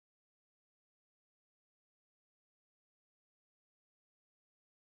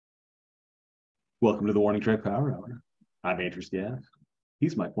Welcome to the Warning Track Power Hour. I'm Andrew Scaff.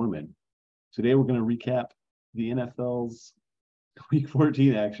 He's Mike Mormon. Today we're going to recap the NFL's Week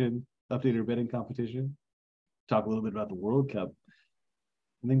 14 action, update our betting competition, talk a little bit about the World Cup,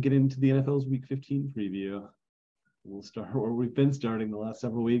 and then get into the NFL's Week 15 preview. We'll start where we've been starting the last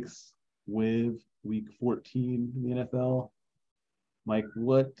several weeks with Week 14 in the NFL. Mike,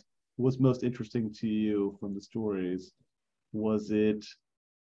 what was most interesting to you from the stories? Was it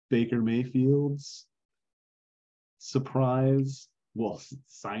Baker Mayfield's surprise,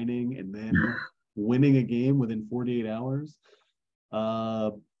 signing and then winning a game within 48 hours?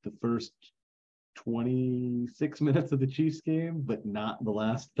 The first 26 minutes of the Chiefs game, but not the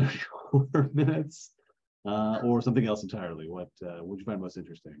last 34 minutes, or something else entirely. What would you find most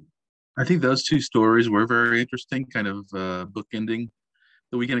interesting? I think those two stories were very interesting, kind of bookending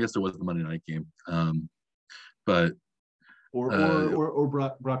the weekend. I guess there was the Monday night game, but or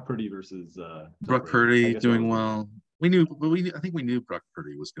Brock Purdy versus Brock Purdy doing well. I think we knew Brock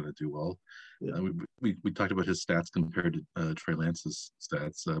Purdy was going to do well. Yeah. We talked about his stats compared to Trey Lance's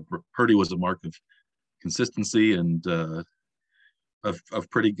stats. Purdy was a mark of consistency and of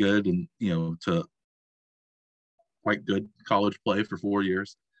pretty good and to quite good college play for 4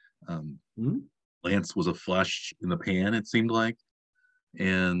 years. Lance was a flash in the pan, it seemed like,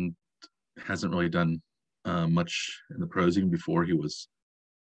 and hasn't really done much in the pros even before he was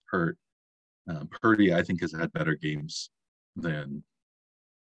hurt. Purdy, I think, has had better games than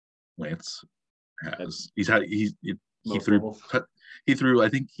Lance has. He threw I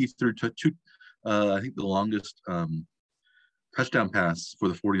think the longest touchdown pass for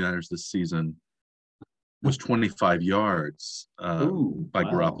the 49ers this season was 25 yards by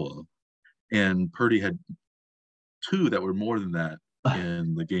Garoppolo. And Purdy had two that were more than that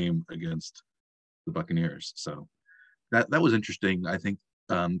in the game against the Buccaneers. So that was interesting. I think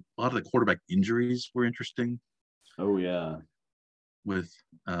a lot of the quarterback injuries were interesting. Oh yeah. With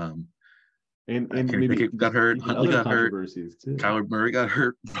and maybe got hurt, Huntley got hurt, too. Kyler Murray got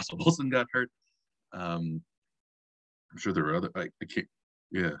hurt, Russell Wilson got hurt. I'm sure there were other. I can't.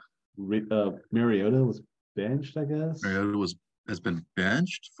 Yeah. Mariota was benched, I guess. Mariota has been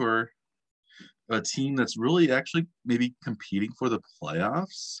benched for a team that's really actually maybe competing for the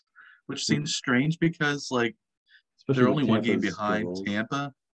playoffs, which seems strange because especially they're only one game behind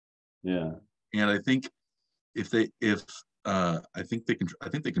Tampa. Yeah. And I think I think they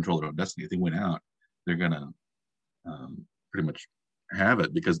control their own destiny. If they win out, they're gonna pretty much have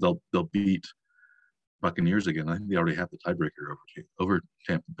it because they'll beat Buccaneers again. I think they already have the tiebreaker over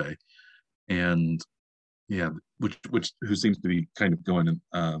Tampa Bay, and yeah, who seems to be kind of going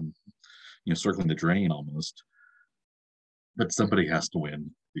circling the drain almost. But somebody has to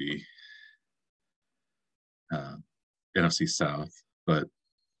win the NFC South, but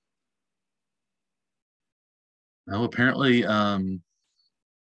apparently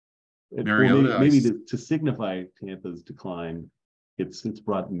Mariota. Maybe to signify Tampa's decline, it's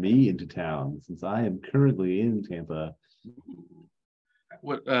brought me into town since I am currently in Tampa.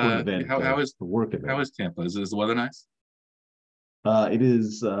 What? How is Tampa? Is the weather nice? It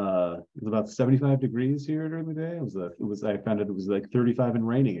is. It's about 75 degrees here during the day. I found it was like 35 and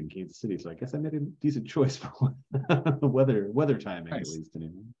raining in Kansas City. So I guess I made a decent choice for weather timing, nice. At least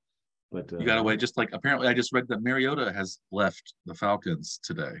anyway. But you got away apparently I just read that Mariota has left the Falcons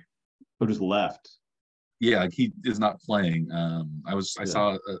today. Oh, just left. Yeah, he is not playing. I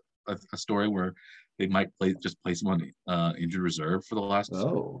saw a story where they might play someone injured reserve for the last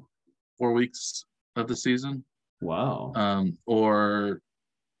 4 weeks of the season. Wow.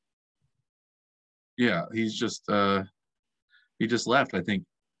 He's just he just left. I think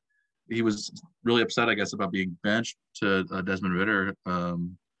he was really upset, I guess, about being benched to Desmond Ridder.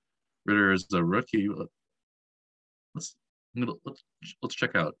 Ridder is a rookie. Let's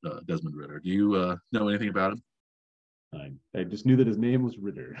check out Desmond Ridder. Do you know anything about him? I just knew that his name was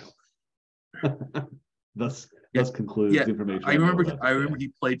Ridder. Thus concludes information. I remember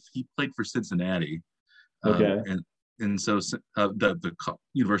he played for Cincinnati. Okay. And so the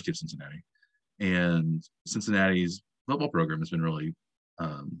University of Cincinnati, and Cincinnati's football program has been really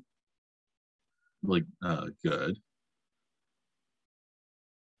good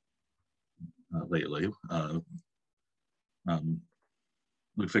lately.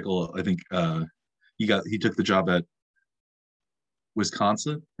 Luke Fickell, I think he took the job at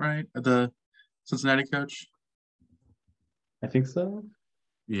Wisconsin, right? At the Cincinnati coach. I think so.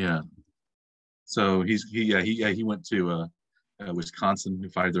 Yeah. So he went to Wisconsin, who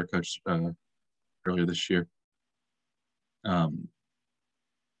fired their coach earlier this year. But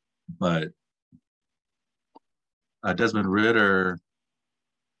Desmond Ridder,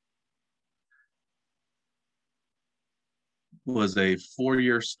 was a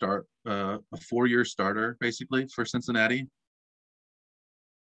 4-year starter basically for Cincinnati.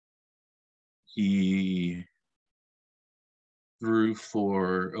 He threw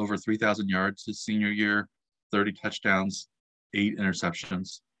for over 3,000 yards his senior year, 30 touchdowns, 8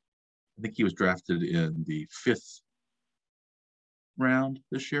 interceptions. I think he was drafted in the 5th round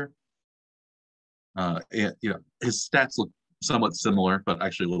this year. And, his stats look somewhat similar, but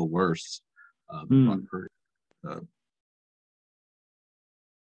actually a little worse than Brock Purdy.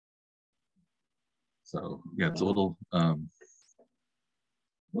 So yeah, it's a little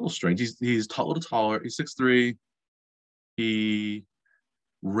strange. He's a little taller. He's 6'3". He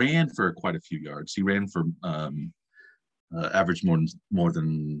ran for quite a few yards. He ran for average more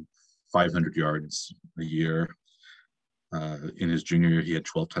than 500 yards a year. In his junior year, he had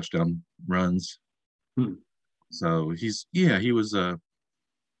 12 touchdown runs. So he was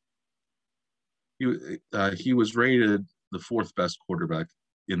rated the 4th best quarterback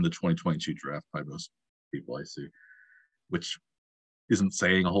in the 2022 draft by most people I see, which isn't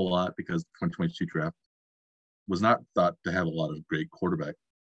saying a whole lot because the 2022 draft was not thought to have a lot of great quarterback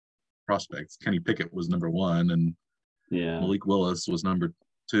prospects. Kenny Pickett was number 1, and Malik Willis was number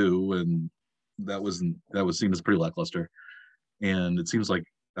 2, and that was seen as pretty lackluster. And it seems like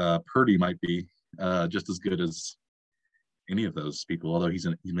Purdy might be just as good as any of those people, although he's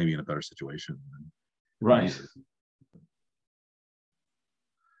maybe in a better situation. Right.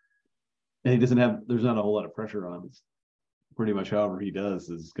 And there's not a whole lot of pressure on him. Pretty much however he does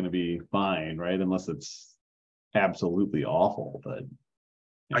is going to be fine, right? Unless it's absolutely awful. But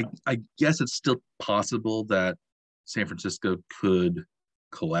I guess it's still possible that San Francisco could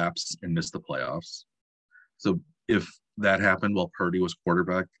collapse and miss the playoffs. So if that happened while Purdy was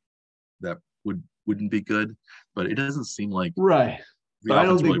quarterback, that wouldn't be good. But it doesn't seem like right. But I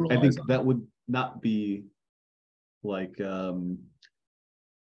don't think that it. would not be like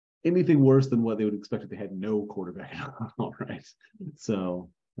anything worse than what they would expect if they had no quarterback at all, right? So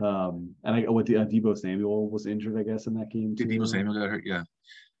and Deebo Samuel was injured, I guess, in that game too. Deebo Samuel got hurt, yeah.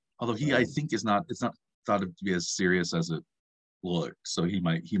 Although I think it's not thought to be as serious as it looked. So he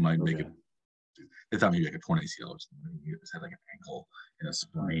might make it. They thought maybe like a torn ACL or something. He just had like an ankle and a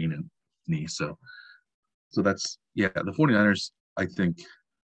sprain and knee. So that's the 49ers. I think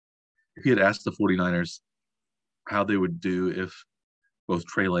if he had asked the 49ers how they would do if both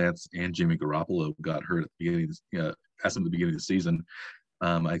Trey Lance and Jimmy Garoppolo got hurt at the beginning of the season,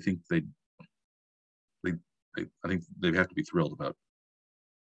 I think they'd have to be thrilled about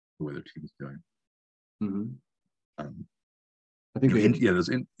the way their team is doing. I think those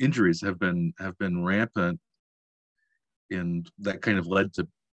injuries have been rampant, and that kind of led to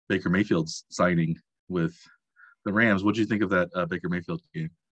Baker Mayfield's signing with the Rams. What do you think of that Baker Mayfield game?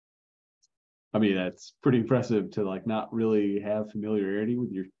 I mean, that's pretty impressive to like not really have familiarity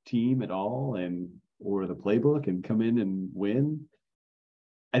with your team at all or the playbook and come in and win.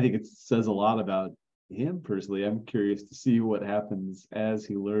 I think it says a lot about him personally. I'm curious to see what happens as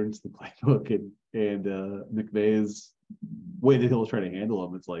he learns the playbook and McVay's way that he'll try to handle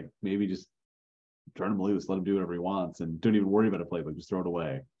him. It's like maybe just turn him loose, let him do whatever he wants, and don't even worry about a playbook. Just throw it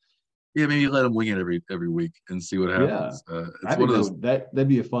away. Yeah, maybe let him wing it every week and see what happens. Yeah. I think that'd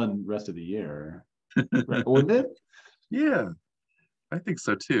be a fun rest of the year, right? Wouldn't it? Yeah, I think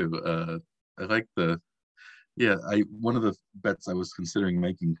so too. I like one of the bets I was considering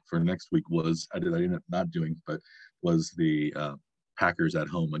making for next week was I ended up not doing, but was the Packers at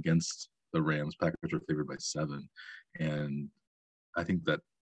home against the Rams. Packers are favored by 7, and I think that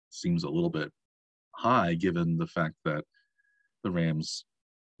seems a little bit high given the fact that the Rams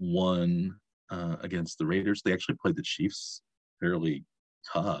won against the Raiders. They actually played the Chiefs fairly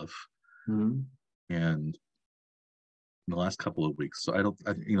tough, and in the last couple of weeks. So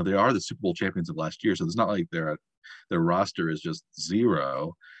they are the Super Bowl champions of last year. So it's not like their roster is just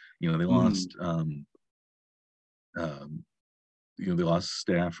zero. They lost. They lost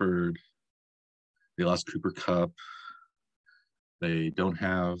Stafford. They lost Cooper Kupp. They don't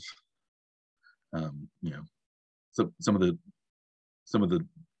have, some of the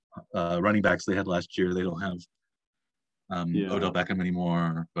running backs they had last year. They don't have Odell Beckham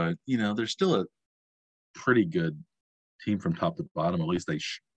anymore. But they're still a pretty good team from top to bottom. At least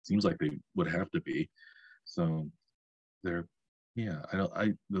seems like they would have to be. So the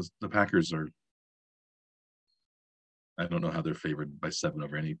Packers are. I don't know how they're favored by 7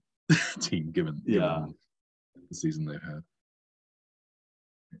 over any team given the season they've had.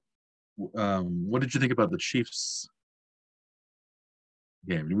 What did you think about the Chiefs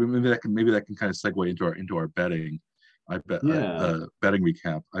game? Maybe that can kind of segue into our betting. Betting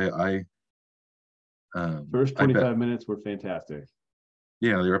recap. First 25 minutes were fantastic.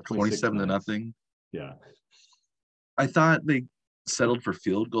 Yeah, they were up 27 to nothing. Yeah. I thought they settled for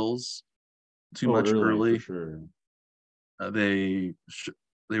field goals too much early. For sure. They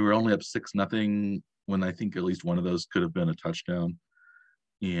were only up 6-0 when I think at least one of those could have been a touchdown.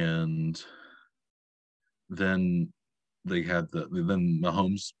 And then then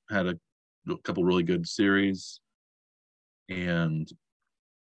Mahomes had a couple really good series, and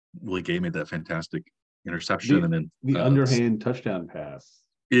Willie Gay made that fantastic interception, and then the underhand touchdown pass.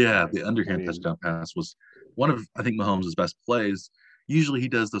 Yeah, the underhand touchdown pass was one of, I think, Mahomes' best plays. Usually he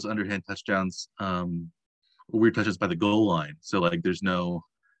does those underhand touchdowns, weird touches by the goal line. So like there's no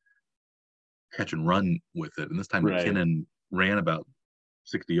catch and run with it. And this time McKinnon ran about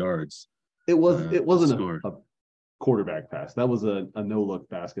 60 yards. It wasn't a quarterback pass. That was a no-look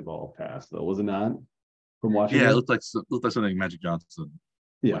basketball pass, though, was it not? From watching, it looked like something Magic Johnson.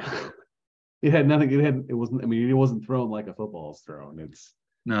 Yeah, it had nothing. It wasn't. I mean, it wasn't thrown like a football's thrown. It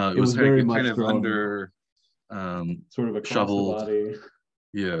was very much kind of under, sort of a shoveled body.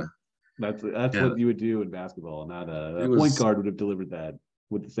 Yeah, that's what you would do in basketball. Not a point guard would have delivered that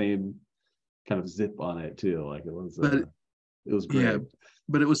with the same kind of zip on it too. Like it was. It was great. Yeah,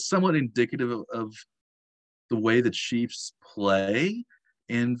 but it was somewhat indicative of the way the Chiefs play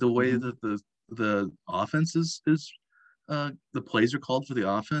and the way that the offense is the plays are called for the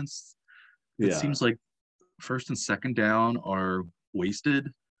offense. It seems like first and second down are wasted,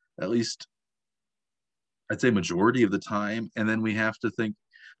 at least I'd say majority of the time. And then we have to think,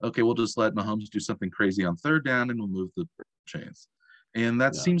 okay, we'll just let Mahomes do something crazy on third down and we'll move the chains. And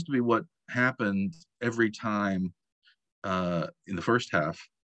that seems to be what happened every time in the first half.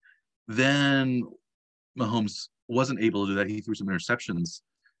 Then Mahomes wasn't able to do that. He threw some interceptions,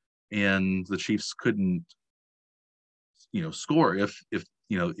 and the Chiefs couldn't, score if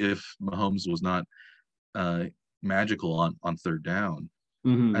Mahomes was not magical on third down.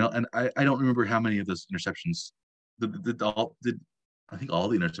 Mm-hmm. I don't remember how many of those interceptions. I think all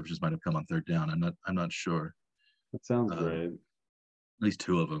the interceptions might have come on third down. I'm not sure. That sounds right. At least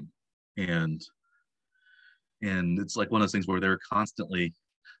two of them, and it's like one of those things where they're constantly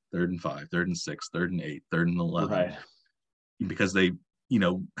 3rd and 5, 3rd and 6, 3rd and 8, 3rd and 11, right? Because they,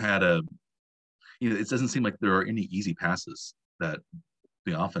 had it doesn't seem like there are any easy passes that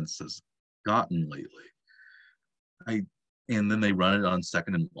the offense has gotten lately. And then they run it on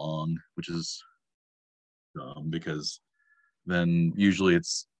 2nd and long, which is dumb because then usually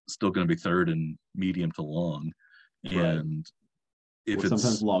it's still going to be 3rd and medium to long, and if it's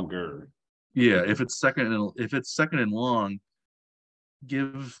sometimes longer. Yeah, if it's second and long,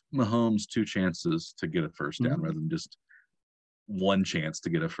 give Mahomes 2 chances to get a first down rather than just one chance to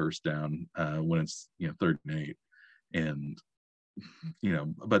get a first down when it's 3rd and 8. And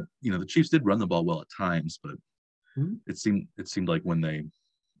but the Chiefs did run the ball well at times, but it seemed like when they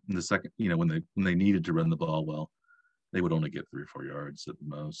in the second when they needed to run the ball well, they would only get 3 or 4 yards at the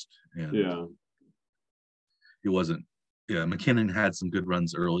most. And it wasn't. Yeah, McKinnon had some good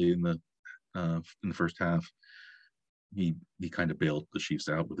runs early in the first half. He kind of bailed the Chiefs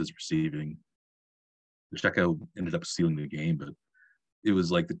out with his receiving. Pacheco ended up sealing the game, but it was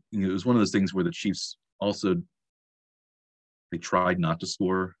like it was one of those things where the Chiefs also they tried not to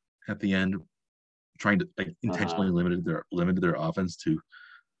score at the end, trying to intentionally limited their offense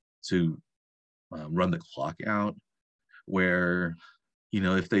to run the clock out. Where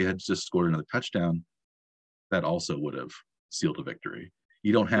if they had just scored another touchdown, that also would have sealed a victory.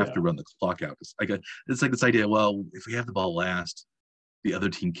 You don't have to run the clock out. It's like this idea. Well, if we have the ball last, the other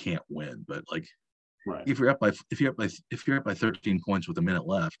team can't win. But if you're up by 13 points with a minute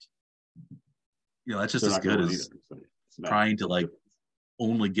left, that's just as good as trying to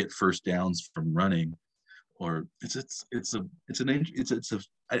only get first downs from running. Or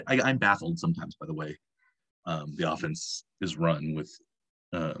I'm baffled sometimes by the way the offense is run with.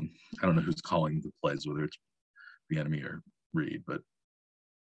 I don't know who's calling the plays, whether it's the enemy or Reed, but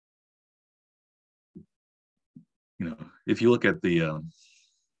if you look at the, I don't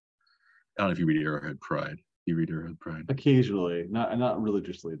know if you read Arrowhead Pride. You read Arrowhead Pride? Occasionally, not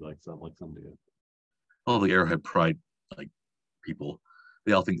religiously, like some do. All the Arrowhead Pride people,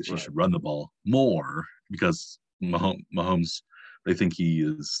 they all think that she should run the ball more because Mahomes, they think he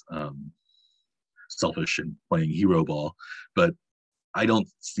is selfish and playing hero ball, but I don't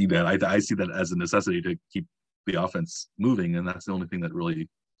see that. I see that as a necessity to keep the offense moving, and that's the only thing that really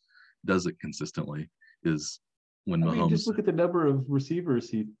does it consistently is when Mahomes. Just look at the number of receivers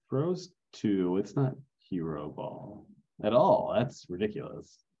he throws to. It's not hero ball at all. That's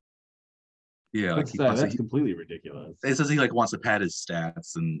ridiculous. Yeah, that's completely ridiculous. It says he wants to pad his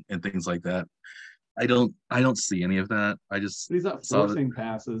stats and things like that. I don't see any of that. I just But he's not saw that. forcing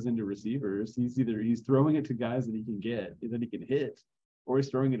passes into receivers. He's throwing it to guys that he can get, that he can hit, or he's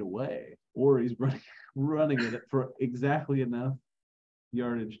throwing it away, or he's running it for exactly enough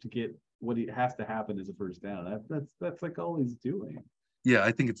yardage to get what he has to happen as a first down. That's like all he's doing. Yeah,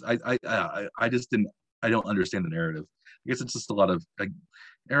 I think it's I just didn't I don't understand the narrative. I guess it's just a lot of like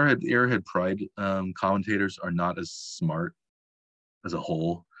Arrowhead Pride commentators are not as smart as a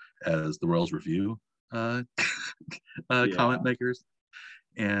whole as the Royals Review uh, comment makers,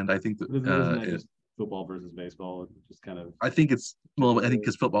 and I think that isn't that just football versus baseball? Just kind of. I think it's I think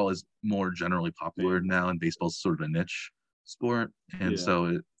because football is more generally popular now, and baseball's sort of a niche sport, and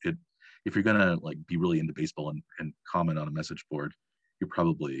so it if you're gonna like be really into baseball and comment on a message board, you're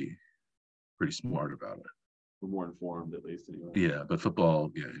probably pretty smart about it. We're more informed, at least, anyway. Yeah, but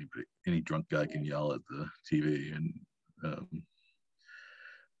football, yeah, any drunk guy can yell at the TV, and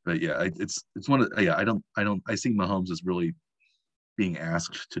but yeah, it's one of yeah. I see Mahomes as really being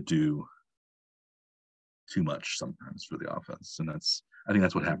asked to do too much sometimes for the offense, and I think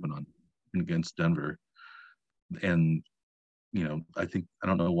that's what happened against Denver, and I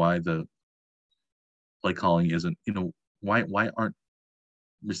don't know why the play calling isn't why aren't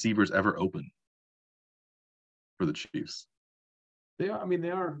receivers ever open for the Chiefs? They are. I mean,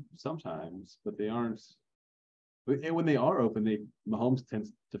 they are sometimes, but they aren't. And when they are open, Mahomes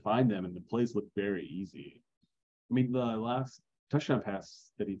tends to find them, and the plays look very easy. I mean, the last touchdown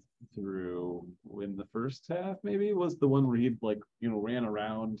pass that he threw in the first half, maybe, was the one where he ran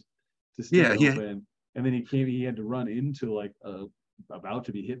around to stay open, and then he had to run into about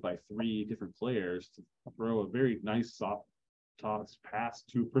to be hit by 3 different players to throw a very nice soft toss pass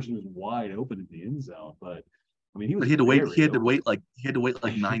to a person who's wide open in the end zone. But I mean, he had to wait like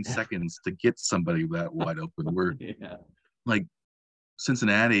 9 seconds to get somebody that wide open. Where like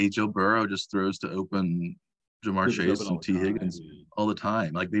Cincinnati, Joe Burrow just throws to open Jamar Chase and T. Higgins all the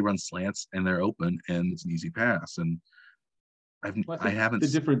time. Like they run slants and they're open and it's an easy pass. And I haven't. The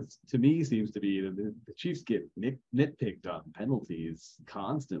difference to me seems to be that the Chiefs get nitpicked on penalties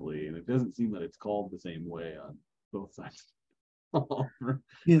constantly, and it doesn't seem that it's called the same way on both sides.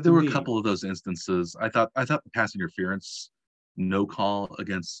 Yeah, there were a couple of those instances. I thought the pass interference no call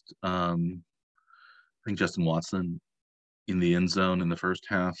against I think Justin Watson in the end zone in the first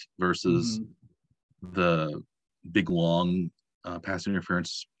half versus the big long pass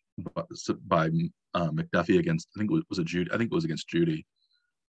interference by McDuffie against I think it was against Judy.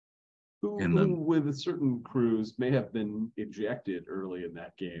 Who with certain crews may have been ejected early in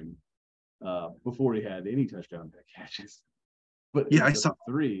that game before he had any touchdown catches. But yeah, I saw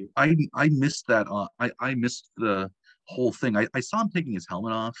 3. I missed that. I missed the whole thing. I saw him taking his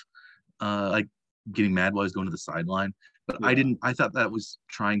helmet off, like getting mad while he was going to the sideline. But I thought that was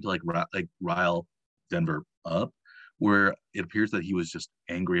trying to rile Denver up, where it appears that he was just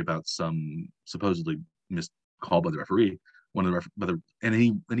angry about some supposedly missed call by the referee. And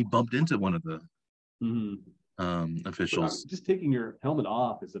he bumped into one of the officials. Just taking your helmet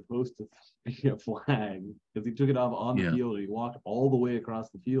off is supposed to be a flag because he took it off on the field and he walked all the way across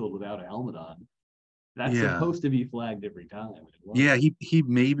the field without a helmet on. That's supposed to be flagged every time. Yeah, he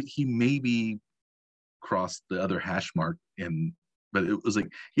maybe crossed the other hash mark, but it was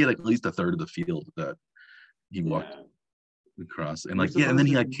like he had at least a third of the field that he walked across, and and then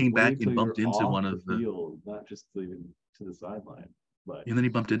he came back and bumped into one of the field, not just even to the sideline. But and then he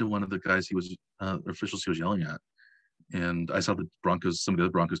bumped into one of the guys officials he was yelling at, and I saw some of the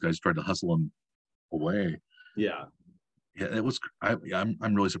other Broncos guys tried to hustle him away. Yeah, it was.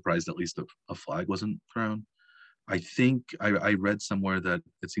 I'm really surprised at least a flag wasn't thrown. I think I read somewhere that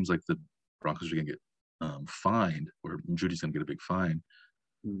it seems like the Broncos are going to get fined, or Judy's going to get a big fine,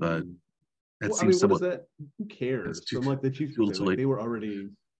 but that seems somewhat. Who cares? So like the Chiefs, they were already,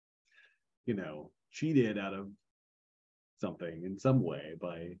 cheated out of something in some way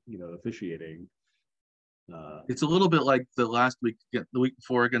by officiating. It's a little bit like the week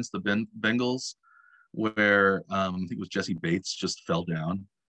before against the Bengals, where I think it was Jesse Bates just fell down,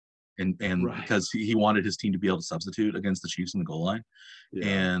 and because he wanted his team to be able to substitute against the Chiefs in the goal line,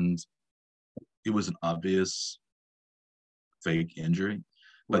 and it was an obvious fake injury,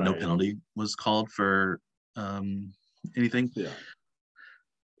 but no penalty was called for anything. Yeah.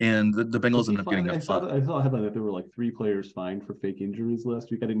 And the Bengals ended up getting I saw a headline that there were 3 players fined for fake injuries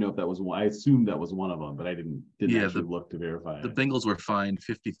last week. I didn't know if that was one. I assumed that was one of them, but I didn't actually look to verify. The Bengals were fined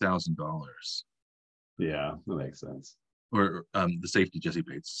 $50,000. Yeah, that makes sense. Or the safety Jesse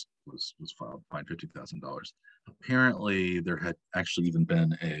Bates was fined $50,000. Apparently, there had actually even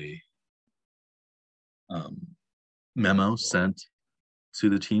been a memo sent to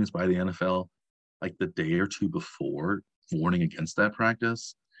the teams by the NFL like the day or two before, warning against that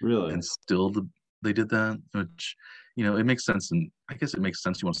practice. Really? And still they did that, which, it makes sense. And I guess it makes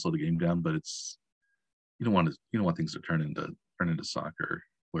sense you want to slow the game down, but you don't want things to turn into soccer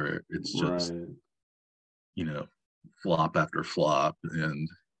where it's just, right. Flop after flop. And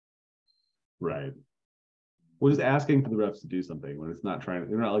right. Well, just asking for the refs to do something when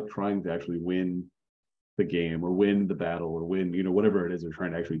they're not like trying to actually win the game or win the battle or win, whatever it is they're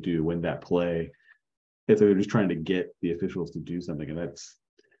trying to actually do, win that play. It's like they're just trying to get the officials to do something, and that's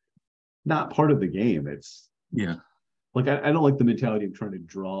not part of the game. It's like I don't like the mentality of trying to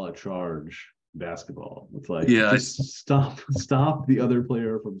draw a charge basketball. It's like just stop the other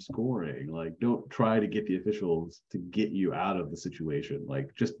player from scoring. Like, don't try to get the officials to get you out of the situation.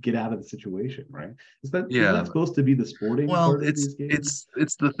 Like, just get out of the situation, right? Is that supposed to be the sporting part of these games?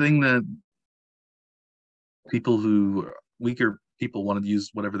 It's the thing that weaker people want to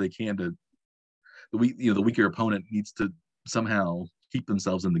use whatever they can to the weaker opponent needs to somehow keep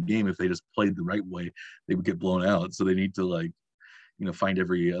themselves in the game. If they just played the right way, they would get blown out. So they need to find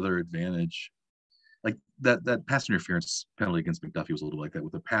every other advantage. Like that pass interference penalty against McDuffie was a little like that,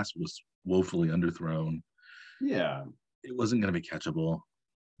 with the pass was woefully underthrown. Yeah, it wasn't going to be catchable,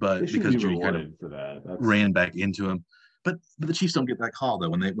 but because Judy kind of for that ran back into him. But the Chiefs don't get that call though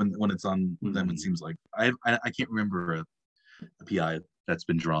when it's on them. It seems like I can't remember a PI that's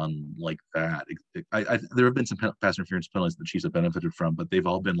been drawn like that. There have been some pass interference penalties the Chiefs have benefited from, but they've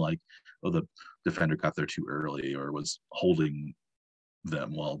all been like, the defender got there too early or was holding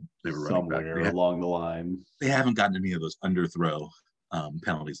them while they were running back along the line. They haven't gotten any of those underthrow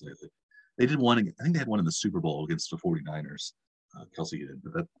penalties lately. They did one. I think they had one in the Super Bowl against the 49ers. Kelsey did,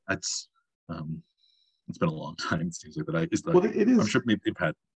 but that's it's been a long time. It seems like that. I'm sure they've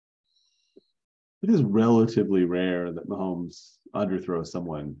had. It is relatively rare that Mahomes underthrows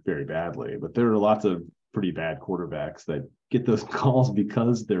someone very badly, but there are lots of pretty bad quarterbacks that get those calls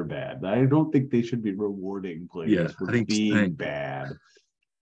because they're bad. I don't think they should be rewarding players for being bad.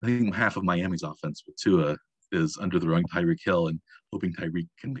 I think half of Miami's offense with Tua is underthrowing Tyreek Hill and hoping Tyreek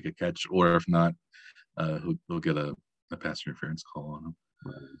can make a catch, or if not, he'll get a pass interference call on him.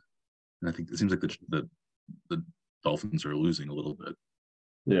 Right. And I think it seems like the Dolphins are losing a little bit.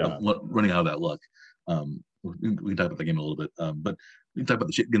 Yeah, running out of that luck. We can talk about the game a little bit, but we can talk about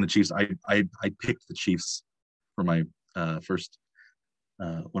the Chiefs. I picked the Chiefs for my first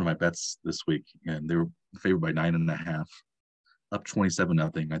one of my bets this week, and they were favored by 9.5, up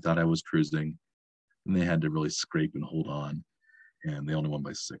 27-0. I thought I was cruising, and they had to really scrape and hold on, and they only won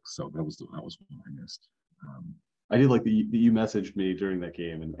by 6. So that was one I missed. I did like that you messaged me during that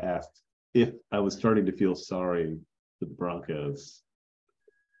game and asked if I was starting to feel sorry for the Broncos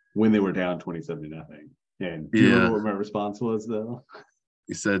when they were down 27-0. And do you remember what my response was, though?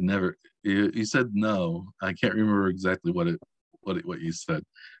 You said never. You said no. I can't remember exactly what you said,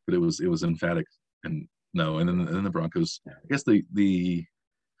 but it was emphatic and no. And then the Broncos. I guess the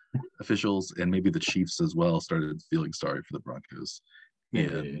officials and maybe the Chiefs as well started feeling sorry for the Broncos.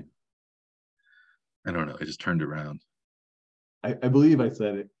 And I don't know. It just turned around. I believe I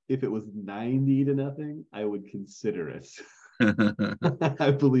said if it was 90-0, I would consider it.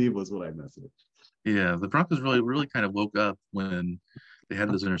 I believe was what I messaged. Yeah, the Broncos really kind of woke up when they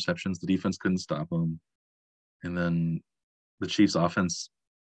had those interceptions. The defense couldn't stop them, and then the Chiefs' offense.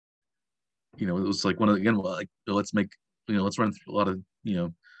 It was like let's run through a lot of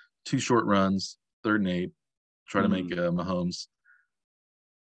 2 short runs, 3rd and 8, try to make Mahomes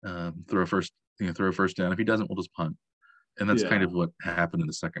throw a first down. If he doesn't, we'll just punt, and that's kind of what happened in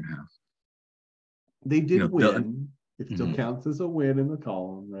the second half. They did win. It still counts as a win in the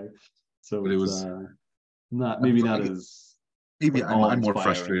column, right? So but it was not as I'm more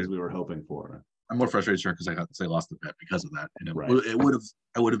frustrated as we were hoping for. I'm more frustrated because I lost the bet because of that. Right. I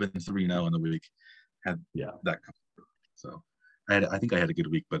would have been 3-0 in the week had that come through. So I think I had a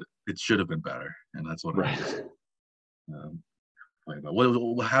good week, but it should have been better, and that's what I was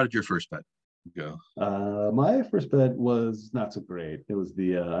about. How did your first bet go? My first bet was not so great. It was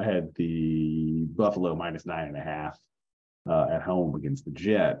I had the Buffalo minus 9.5 at home against the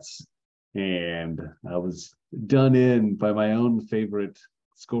Jets, and I was done in by my own favorite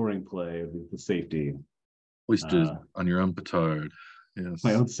scoring play with the safety. Hoisted on your own petard. Yes.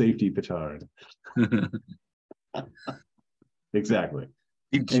 My own safety petard. Exactly.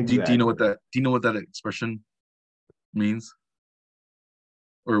 Do you know what that expression means?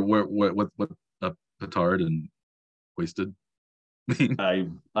 Or what petard and hoisted mean?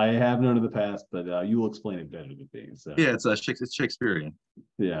 I have known in the past, but you will explain it better than me. So yeah, it's Shakespearean.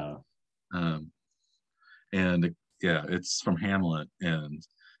 Yeah. And it's from Hamlet, and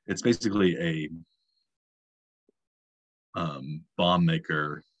it's basically bomb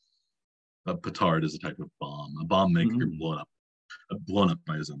maker. A petard is a type of bomb. A bomb maker blown up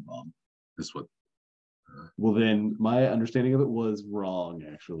by his own bomb is what. Well, then my understanding of it was wrong,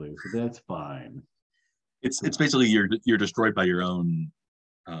 actually. So that's fine. It's basically you're destroyed by your own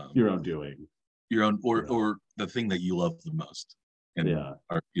doing. Your own or the thing that you love the most. And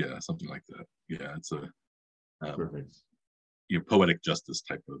something like that. Yeah, it's a perfect. Poetic justice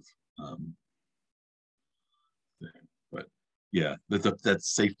type of thing. But yeah,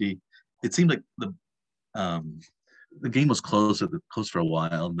 that's safety. It seemed like the game was close for a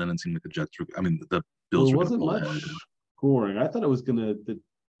while, and then it seemed like the Jets were. I mean, the Bills were going to pull ahead. Scoring. I thought it was the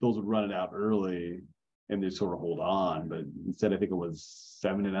Bills would run it out early and they sort of hold on, but instead I think it was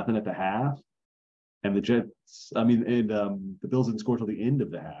 7-0 at the half. And the Jets, the Bills didn't score till the end of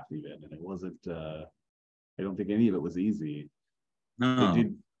the half even, and it wasn't. I don't think any of it was easy. No,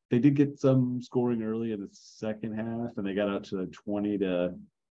 they did get some scoring early in the second half, and they got out to the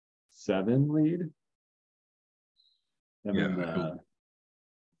 20-7 lead. And then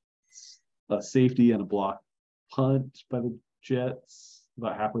a safety and a block punt by the Jets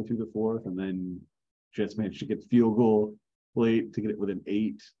about halfway through the fourth, and then Jets managed to get the field goal late to get it within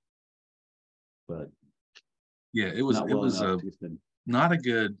 8. But yeah, it was not a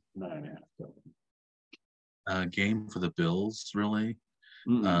good 9.5 game for the Bills, really.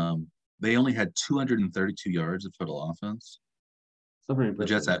 They only had 232 yards of total offense. The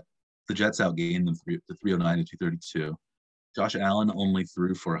Jets outgained them to 309 to 232. Josh Allen only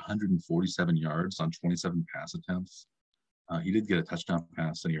threw for 147 yards on 27 pass attempts. He did get a touchdown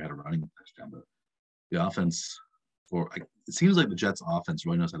pass, and he had a running touchdown. But the offense it seems like the Jets' offense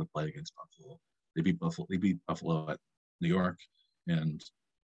really knows how to play against Buffalo. They beat Buffalo at New York, and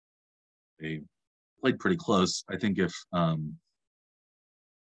they played pretty close. I think if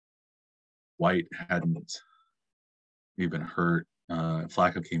White hadn't maybe been hurt,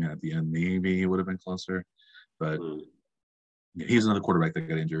 Flacco came in at the end, maybe it would have been closer. But he's another quarterback that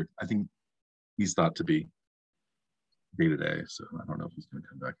got injured. I think he's thought to be day-to-day, so I don't know if he's going to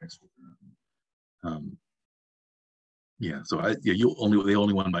come back next week.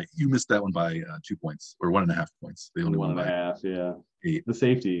 You missed that one by 2 points or 1.5 points. They only won by 1.5. Yeah, 8. The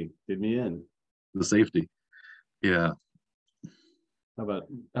safety did me in. The safety, yeah.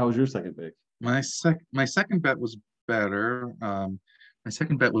 How was your second pick? My second bet was better. My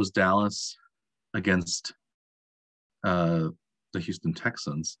second bet was Dallas against the Houston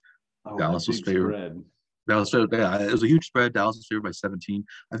Texans. Dallas was favored. It was a huge spread. Dallas was favored by 17.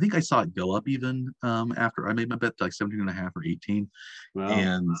 I think I saw it go up even after I made my bet to like 17.5 or 18.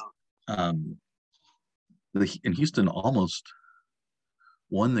 Wow. And Houston almost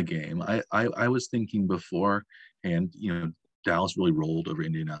won the game. I was thinking before, and Dallas really rolled over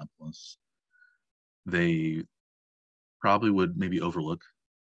Indianapolis. They probably would maybe overlook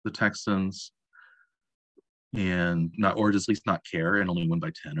the Texans and not, or just at least not care and only win by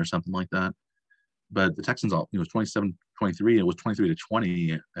 10 or something like that. But the Texans, it was 27-23, it was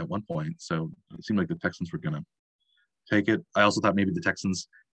 23-20 at one point. So it seemed like the Texans were going to take it. I also thought maybe the Texans,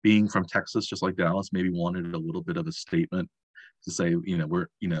 being from Texas, just like Dallas, maybe wanted a little bit of a statement to say, we're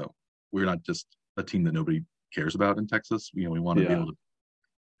not just a team that nobody cares about in Texas. We want to be able to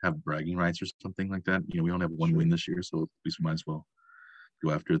have bragging rights or something like that. We only have one win this year, so at least we might as well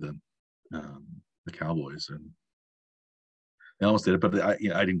go after the Cowboys. And they almost did it, but I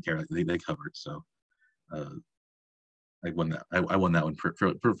didn't care. They covered, so I won that. I won that one for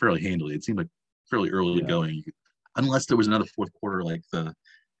fairly handily. It seemed like fairly early going, unless there was another fourth quarter like the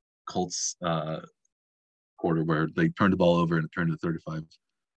Colts quarter where they turned the ball over and it turned to 35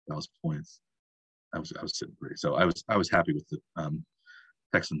 Dallas points. I was sitting pretty. So I was happy with the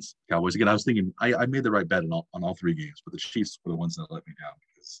Texans Cowboys. Again, I was thinking I made the right bet on all 3 games, but the Chiefs were the ones that let me down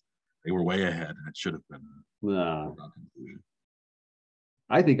because they were way ahead and it should have been a conclusion.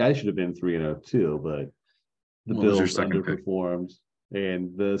 I think I should have been 3-0 too, but the Bills underperformed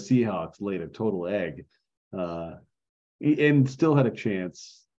and the Seahawks laid a total egg and still had a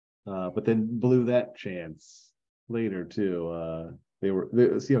chance, but then blew that chance later too. The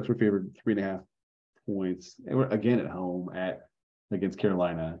Seahawks were favored 3.5 points. They were again at home against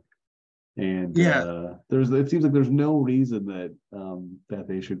Carolina, and it seems like there's no reason that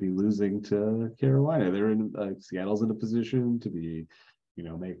they should be losing to Carolina. They're in Seattle's in a position to be,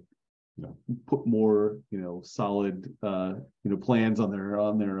 put more solid plans on their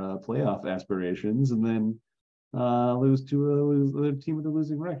playoff aspirations, and then lose to a team with a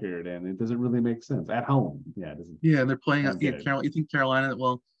losing record, and it doesn't really make sense at home. Yeah, it doesn't. Yeah, and they're playing out. You think Carolina?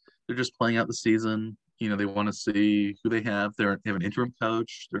 Well, they're just playing out the season. They want to see who they have. They have an interim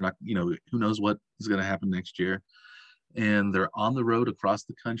coach. They're not. Who knows what is going to happen next year. and they're on the road across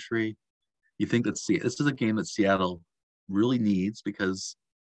the country. You think that this is a game that Seattle really needs because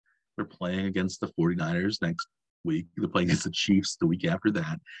they're playing against the 49ers next week. They're playing against the Chiefs the week after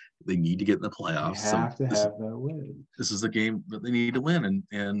that. They need to get in the playoffs. They have to have that win. This is the game that they need to win,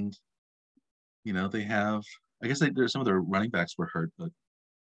 and they have. I guess there's some of their running backs were hurt, but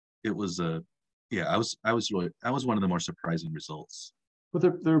it was I was one of the more surprising results.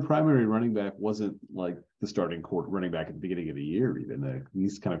 But their primary running back wasn't like the starting court running back at the beginning of the year. Even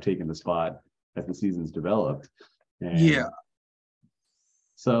he's kind of taken the spot as the season's developed. And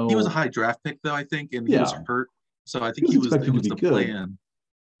so he was a high draft pick, though, I think, and he was hurt. So I think he was expected to be the good, plan.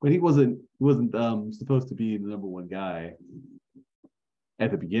 But he wasn't supposed to be the number one guy at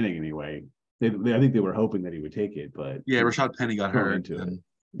the beginning anyway. I think they were hoping that he would take it, but Rashad Penny got hurt. It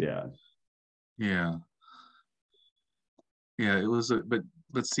was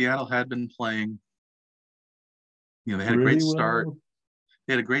but Seattle had been playing. They had a great start.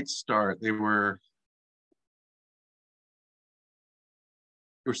 They had a great start. They were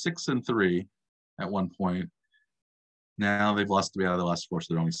 6-3 at one point. Now they've lost 3 out of the last 4,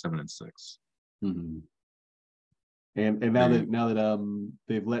 so they're only 7-6. Mm-hmm. And now that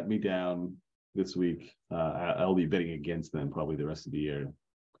they've let me down this week, I'll be betting against them probably the rest of the year,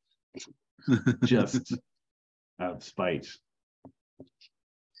 just out of spite.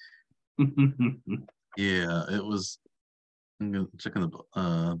 It was. I'm checking the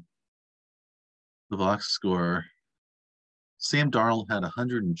box score. Sam Darnold had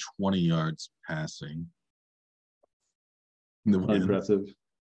 120 yards passing. Impressive.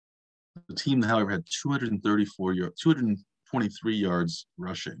 The team, however, had 223 yards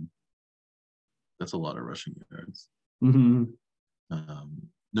rushing. That's a lot of rushing yards. Mm-hmm.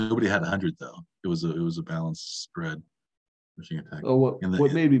 Nobody had 100 though. It was a balanced spread rushing attack. Oh,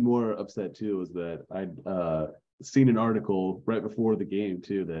 what made me more upset too was that I'd seen an article right before the game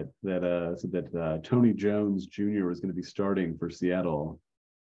too that said that Tony Jones Jr. was going to be starting for Seattle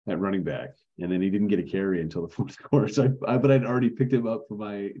at running back, and then he didn't get a carry until the fourth quarter. So but I'd already picked him up for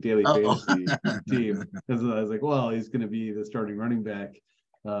my daily fantasy team because I was like, well, he's going to be the starting running back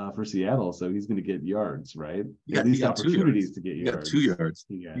for Seattle, so he's going to get yards, right? At least opportunities to get yards. You got 2 yards.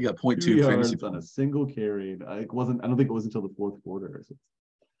 You got 0.2 yards on a single carry. I don't think it was until the fourth quarter. So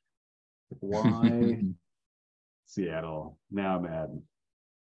why Seattle? Now I'm mad.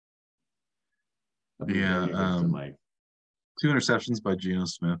 Mike. 2 interceptions by Geno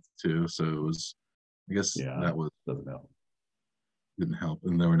Smith too. So it was, I guess that didn't help,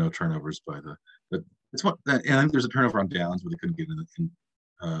 and there were no turnovers by but it's what. And I think there's a turnover on downs where they couldn't get in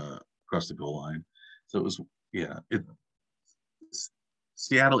across the goal line. So it was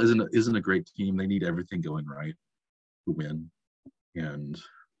Seattle isn't a great team. They need everything going right to win, and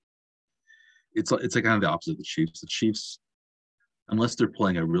it's like kind of the opposite of the Chiefs. The Chiefs, unless they're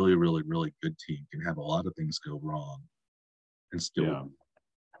playing a really, really, really good team, can have a lot of things go wrong and still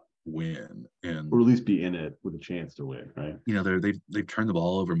win, or at least be in it with a chance to win, right? They've turned the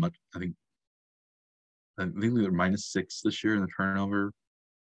ball over much. I think they're -6 this year in the turnover.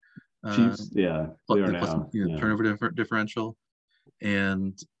 Chiefs, they are now. Turnover differential,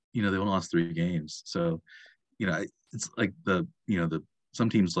 and they've only lost 3 games. So, it's like some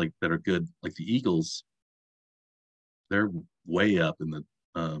teams like that are good, like the Eagles. They're way up in the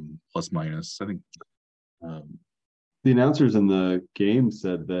plus minus. I think the announcers in the game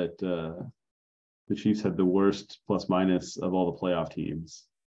said that the Chiefs had the worst plus minus of all the playoff teams.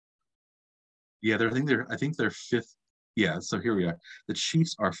 Yeah, I think they're 5th. Yeah, so here we are. The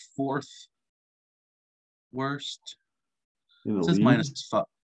Chiefs are 4th worst. It says -5.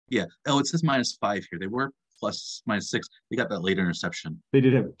 Yeah. Oh, it says -5 here. They were -6. They got that late interception. They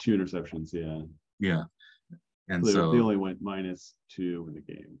did have 2 interceptions. Yeah. Yeah. And so they only went -2 in the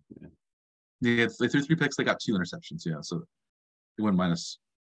game. Yeah, they threw 3 picks. They got 2 interceptions. Yeah, so they went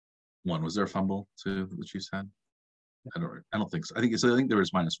 -1. Was there a fumble too that the Chiefs had? I don't think so. I think there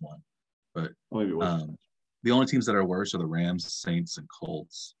was -1, but maybe it was. The only teams that are worse are the Rams, Saints, and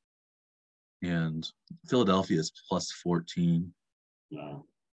Colts. And Philadelphia is +14. Wow.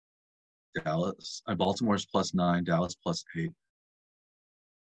 Baltimore's +9. Dallas +8.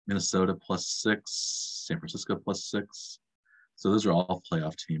 Minnesota +6. San Francisco +6. So those are all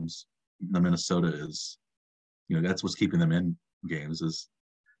playoff teams. The Minnesota is, that's what's keeping them in games is,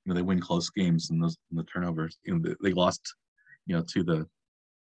 they win close games and the turnovers. They lost, to the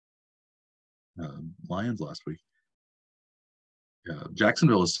Lions last week. Yeah,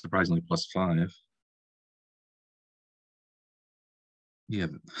 Jacksonville is surprisingly +5. Yeah.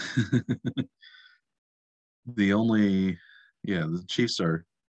 The Chiefs are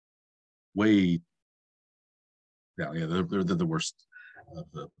way Yeah, they're the worst of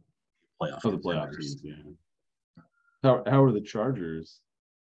the playoff. Oh, the playoff teams, yeah. How are the Chargers?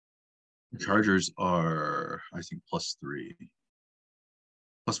 The Chargers are, I think, +3,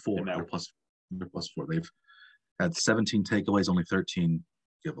 +4. They're +4. They've had 17 takeaways, only 13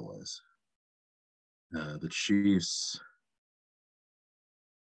 giveaways. The Chiefs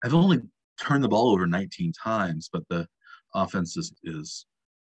have only turned the ball over 19 times, but the offense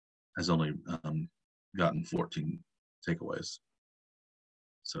has only gotten 14 takeaways.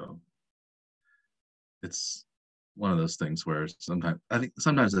 So it's one of those things where sometimes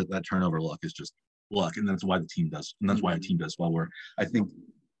that turnover luck is just luck, and that's why the team does, and that's why a team does well. Where I think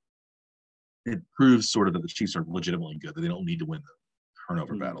it proves sort of that the Chiefs are legitimately good, that they don't need to win the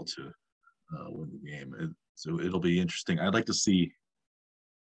turnover battle to win the game. So it'll be interesting. I'd like to see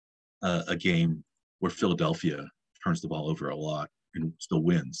a game where Philadelphia turns the ball over a lot and still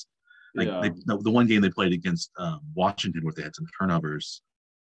wins. The one game they played against Washington where they had some turnovers,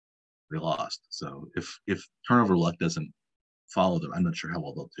 they lost. So if turnover luck doesn't follow them, I'm not sure how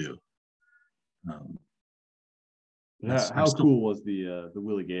well they'll do. How cool was the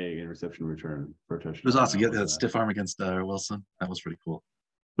Willie Gay interception return for a touchdown? It was awesome. Get that stiff arm against Wilson. That was pretty cool.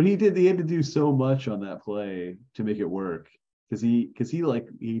 But he had to do so much on that play to make it work because he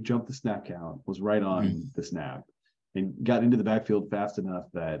jumped the snap count, was right on the snap, and got into the backfield fast enough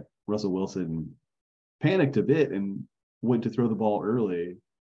that Russell Wilson panicked a bit and went to throw the ball early,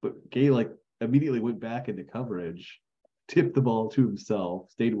 but Gay immediately went back into coverage, tipped the ball to himself,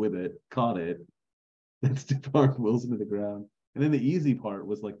 stayed with it, caught it, then stiff-armed Wilson to the ground. And then the easy part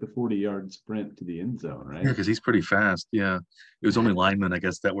was like the 40-yard sprint to the end zone, right? Yeah, because he's pretty fast. Yeah, it was only linemen, I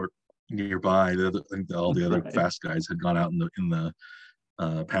guess, that were nearby. I think all the other fast guys had gone out in the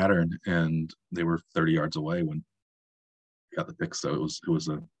pattern, and they were 30 yards away when he got the pick. So it was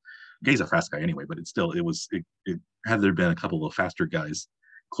a Gay's a fast guy anyway, but had there been a couple of faster guys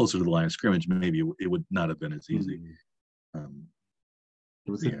closer to the line of scrimmage, maybe it would not have been as easy. It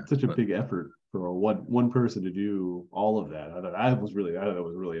was such a big effort for one person to do all of that. I thought it was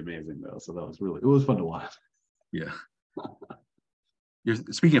really amazing though. So it was fun to watch. Yeah.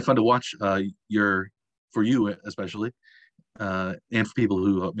 Speaking of fun to watch, for you especially, and for people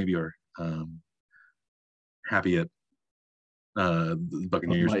who maybe are happy at the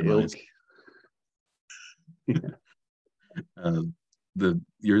Buccaneers.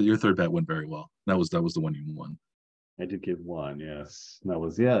 Your third bet went very well. That was the one you won. I did give one, yes. That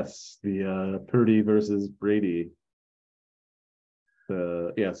was the Purdy versus Brady.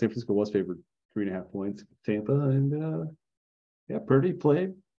 San Francisco was favored 3.5 points. Tampa, and Purdy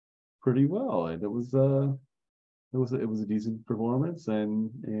played pretty well, and it was a decent performance,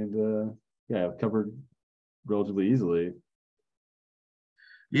 and covered relatively easily.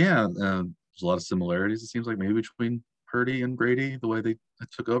 Yeah, there's a lot of similarities. It seems like maybe between Purdy and Brady, the way they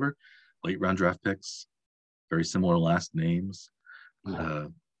took over, late round draft picks. Very similar last names,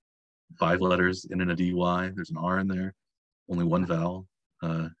 5 letters in a DY. There's an R in there, only one vowel,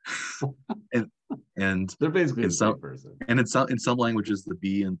 and they're basically the same person. And in some languages, the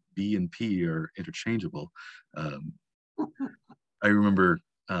B and P are interchangeable. I remember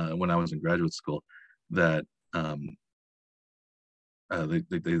when I was in graduate school that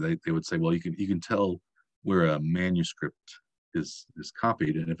they would say, well, you can tell where a manuscript is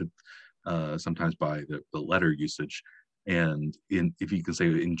copied, and if it sometimes by the letter usage, and if you can say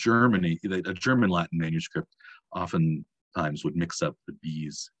in Germany, a German Latin manuscript oftentimes would mix up the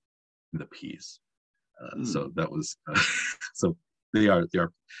B's and the P's. So that was so they are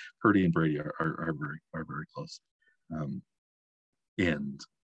Purdy and Brady are very close, and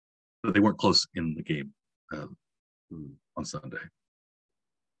but they weren't close in the game on Sunday.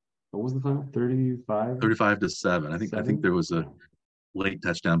 What was the final? 35-7. I think there was a late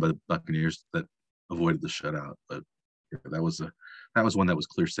touchdown by the Buccaneers that avoided the shutout, but that was one that was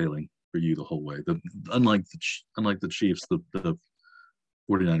clear sailing for you the whole way. Unlike the Chiefs, the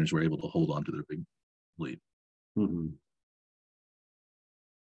 49ers were able to hold on to their big lead. Mm-hmm.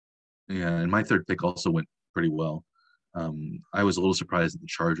 Yeah, and my third pick also went pretty well. I was a little surprised that the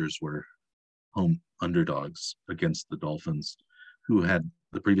Chargers were home underdogs against the Dolphins, who had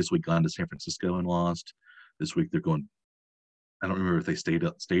the previous week gone to San Francisco and lost. This week they're going. I don't remember if they stayed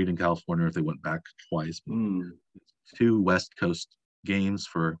in California or if they went back twice. But 2 West Coast games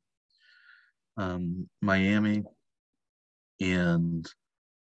for Miami, and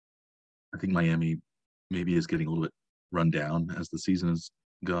I think Miami maybe is getting a little bit run down as the season has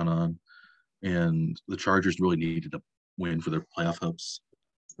gone on, and the Chargers really needed to win for their playoff hopes,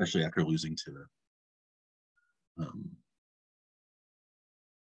 especially after losing to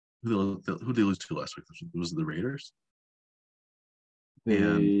who they lose to last week? Was it the Raiders?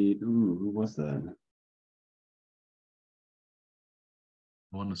 Who was that?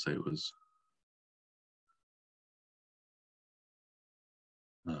 I want to say it was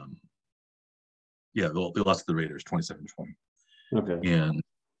they lost to the Raiders 27-20. Okay. And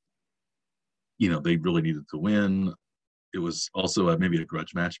they really needed to win. It was also maybe a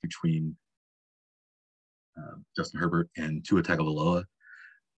grudge match between Justin Herbert and Tua Tagovailoa,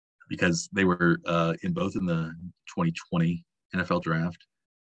 because they were in the 2020 NFL draft.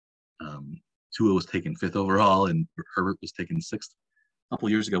 Tua was taken 5th overall, and Herbert was taken 6th. A couple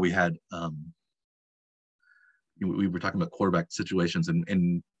years ago, we had we were talking about quarterback situations,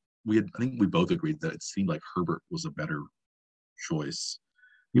 and I think we both agreed that it seemed like Herbert was a better choice,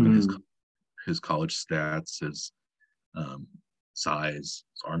 given his college stats, his size,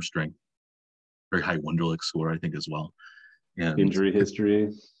 his arm strength, very high Wonderlic score, I think, as well. And injury history.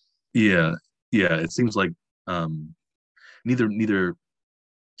 Yeah. It seems like neither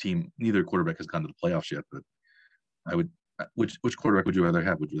quarterback has gone to the playoffs yet. But I would, which quarterback would you rather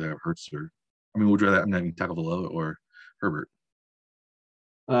have? Would you rather have Hurts would you rather have Tagovailoa or Herbert?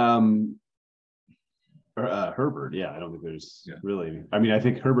 Herbert. Yeah, I don't think there's really. I mean, I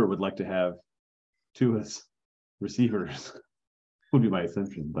think Herbert would like to have Tua's receivers. Would be my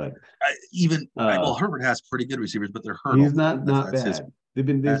assumption, but Herbert has pretty good receivers, but they're hurt. He's not bad. They seem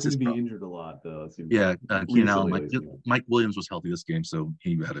to be injured a lot, though. Keenan Allen, Mike Williams was healthy this game, so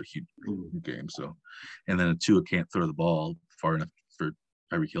he had a huge game. So, and then Tua can't throw the ball far enough for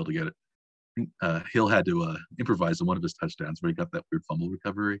Tyreek Hill to get it. Hill had to improvise on one of his touchdowns where he got that weird fumble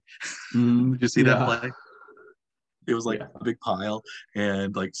recovery. Did you see that play? It was like a big pile,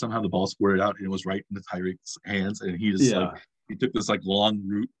 and like somehow the ball squared out, and it was right into Tyreek's hands, and he just he took this like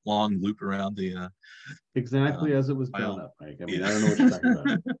long loop around the exactly as it was drawn up, Mike. I mean, I don't know what you're talking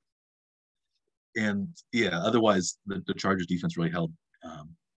about. And otherwise the Chargers defense really held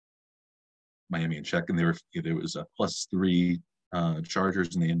Miami in check, and there was a +3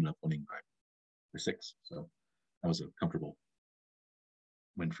 Chargers, and they ended up winning by 6. So that was a comfortable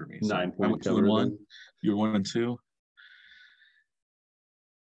win for me. 9-point cover. 2-1. You're 1-2.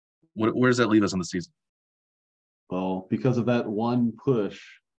 Where does that leave us on the season? Well, because of that one push,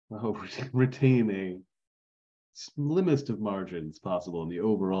 I hope we retain a slimmest of margins possible in the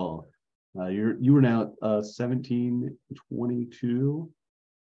overall. You were now 17-22.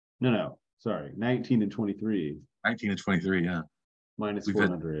 No, sorry, 19-23. 19-23, yeah. Minus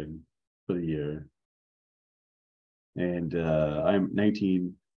 400 for the year. And I'm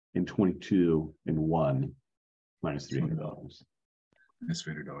 19-22 and 1, minus $300. Minus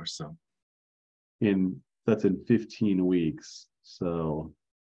 $300. So that's in 15 weeks. So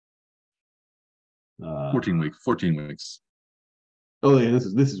 14 weeks. Oh yeah, this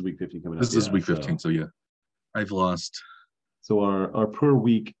is week 15 coming up. This is week 15. So I've lost. So our per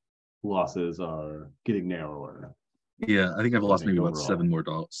week losses are getting narrower. Yeah, I think I've lost maybe about $7 more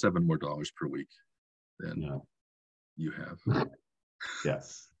per week than you have.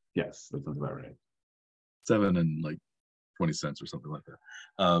 Yes, that sounds about right. 7 and like 20 cents or something like that.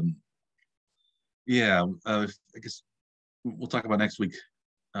 I guess we'll talk about next week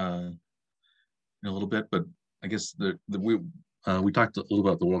in a little bit, but I guess we talked a little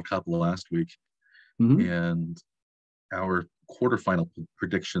about the World Cup last week, and our quarterfinal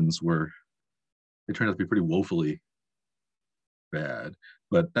predictions they turned out to be pretty woefully bad,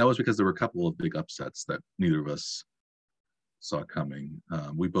 but that was because there were a couple of big upsets that neither of us saw coming.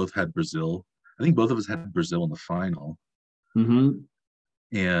 We both had Brazil. I think both of us had Brazil in the final,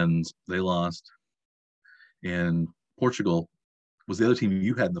 and they lost. And Portugal was the other team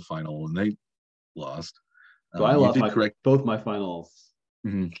you had in the final, and they lost. So I lost both my finals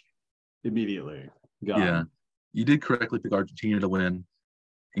immediately. Yeah, you did correctly pick Argentina to win.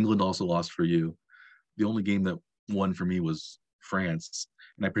 England also lost for you. The only game that won for me was France,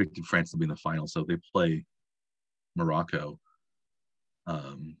 and I predicted France to be in the final. So they play Morocco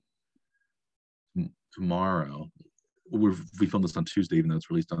tomorrow. We filmed this on Tuesday, even though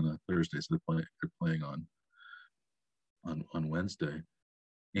it's released on a Thursday. So they're playing on Wednesday,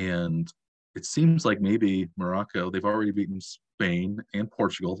 and it seems like maybe Morocco. They've already beaten Spain and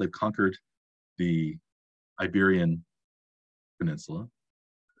Portugal. They've conquered the Iberian Peninsula.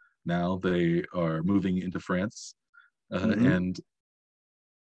 Now they are moving into France, and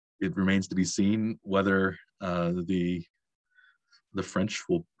it remains to be seen whether the French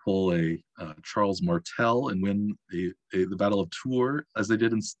will pull a Charles Martel and win the Battle of Tours, as they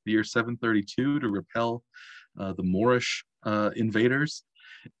did in the year 732, to repel the Moorish invaders,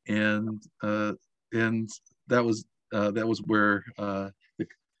 and that was where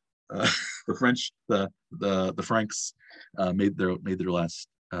the French, the Franks made their last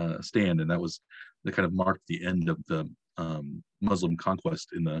stand, and that was that kind of marked the end of the Muslim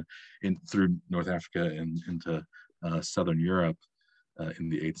conquest through North Africa and into southern Europe in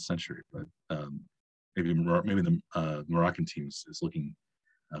the 8th century. But maybe the Moroccan team is looking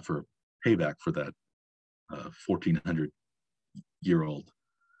for payback for that 1400-year-old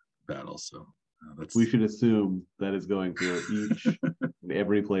battle. So we should assume that is going through each and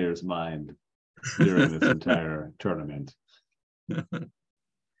every player's mind during this entire tournament.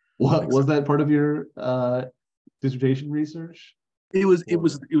 What was that part of your dissertation research? It was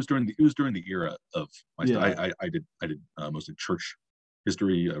during the era of my Yeah. I did mostly church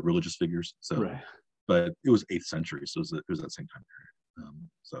history, religious figures. So, right. But it was 8th century, so it was that same time period.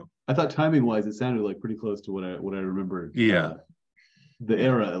 So I thought timing wise, it sounded like pretty close to what I remembered. Yeah. The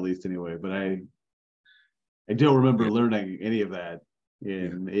era at least anyway, but I don't remember learning any of that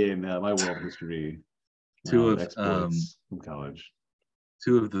in my world history exploits from college.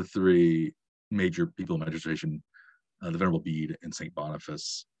 2 of the 3 major people in my dissertation, the Venerable Bede and Saint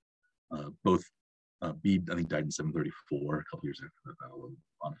Boniface, both Bede I think died in 734, a couple years after the Battle of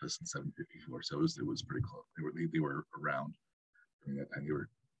Boniface in 754. So it was pretty close. They were around during that time. They were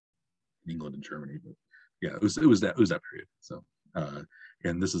in England and Germany, but yeah, it was that period. So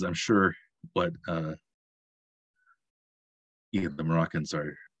and this is, I'm sure, what the Moroccans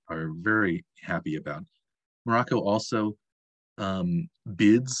are very happy about. Morocco also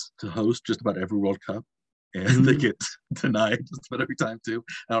bids to host just about every World Cup, and they get denied just about every time too.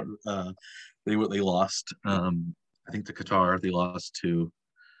 They lost, I think, to Qatar. They lost to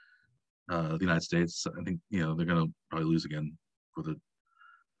the United States. I think they're going to probably lose again for the.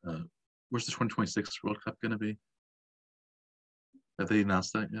 Where's the 2026 World Cup going to be? Have they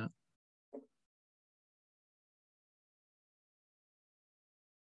announced that yet?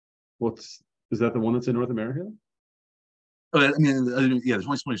 Is that the one that's in North America? Oh, I mean, yeah, the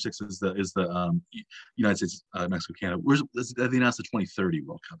 2026 is the United States, Mexico, Canada. They announced the 2030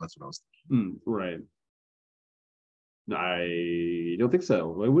 World Cup? That's what I was thinking. Right. I don't think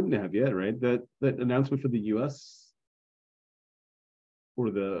so. I wouldn't have yet, right? That announcement for the U.S.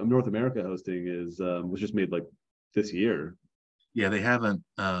 or the North America hosting was just made like this year. Yeah, they haven't.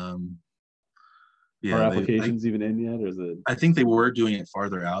 Are applications even in yet, or is it? I think they were doing it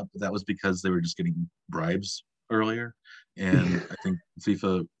farther out, but that was because they were just getting bribes earlier, and I think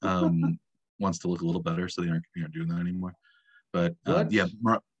FIFA wants to look a little better, so they aren't doing that anymore. But yeah,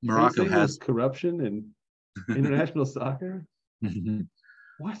 Morocco has corruption in international soccer.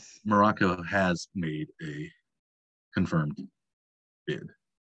 What? Morocco has made a confirmed bid.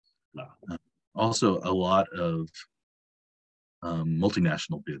 No. Also, a lot of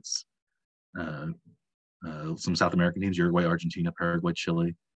multinational bids. Some South American teams: Uruguay, Argentina, Paraguay,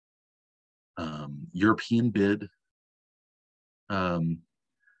 Chile. European bid: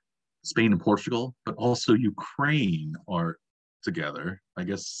 Spain and Portugal, but also Ukraine are together. I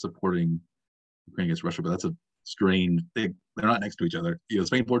guess supporting Ukraine against Russia, but that's a strange thing. They're not next to each other.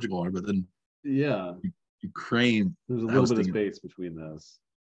 Spain and Portugal are, but then Ukraine. There's a little bit of space between those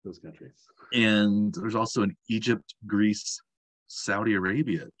countries. And there's also an Egypt, Greece, Saudi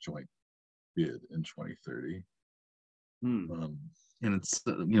Arabia joint bid in 2030. And it's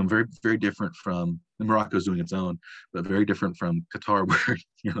very, very different from Morocco's doing its own, but very different from Qatar, where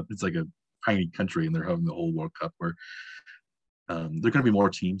it's like a tiny country and they're having the whole World Cup. Where there are going to be more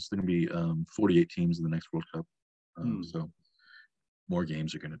teams. There are going to be 48 teams in the next World Cup, so more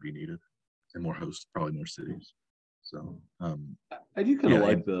games are going to be needed, and more hosts, probably more cities. So I do kind of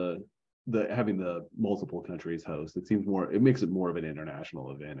like the having the multiple countries host. It makes it more of an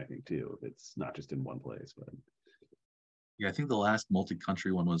international event, I think, too. If it's not just in one place. But yeah, I think the last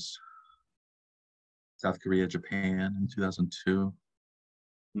multi-country one was South Korea, Japan in 2002.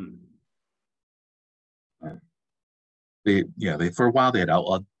 They for a while they had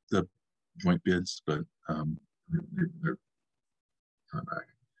outlawed the joint bids, but they're coming back.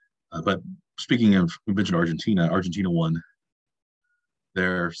 But speaking of, we mentioned Argentina. Argentina won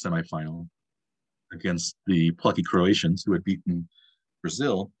their semifinal against the plucky Croatians, who had beaten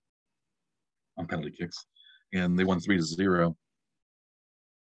Brazil on penalty kicks, and they won 3-0.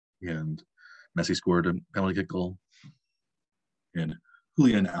 And Messi scored a penalty kick goal, and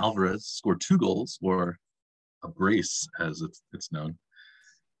Julian Alvarez scored 2 goals, or a brace, as it's known.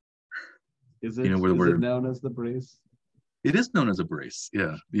 Is it known as the brace? It is known as a brace.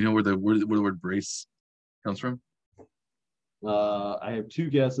 Yeah. You know where the word brace comes from? I have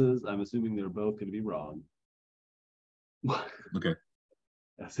 2 guesses. I'm assuming they're both going to be wrong. Okay.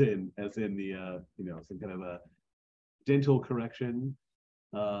 As in the some kind of a dental correction.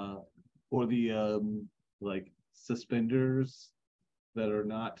 uh, or the like suspenders that are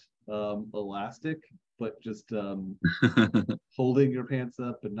not elastic, but just holding your pants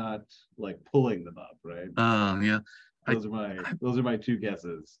up, but not like pulling them up, right? Yeah. I, Those are my two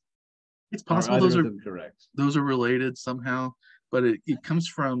guesses. it's Are possible either of them correct? those are related somehow, but it comes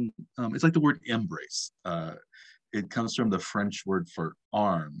from it's like the word embrace. It comes from the French word for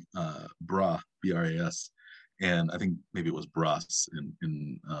arm, bras, bras, and I think maybe it was bras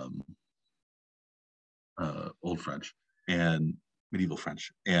in Old French and medieval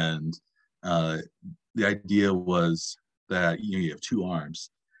French, and uh, the idea was that you have two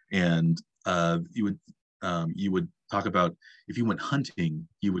arms, and you would talk about if you went hunting,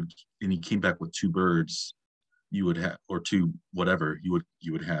 you would and you came back with two birds, you would have or two whatever you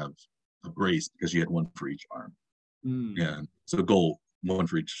would have a brace because you had one for each arm. And so one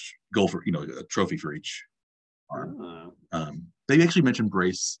for each goal for a trophy for each arm. They actually mentioned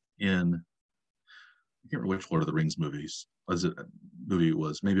brace in I can't remember which Lord of the Rings movies was it movie it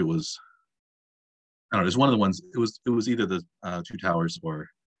was maybe it was I don't know, it was one of the ones it was either the Two Towers or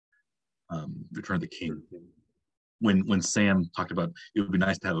Return of the King when Sam talked about it would be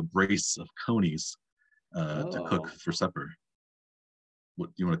nice to have a brace of conies to cook for supper. What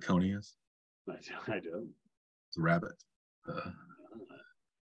do you know what a coney is? I do. It's a rabbit.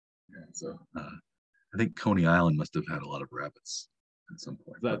 Yeah, so I think Coney Island must have had a lot of rabbits at some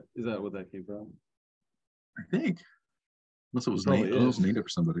point. Is that what that came from? I think. Unless it was named after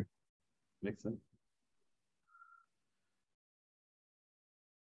somebody. Makes sense.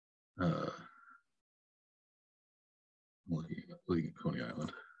 Looking at Coney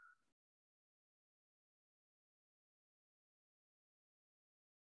Island.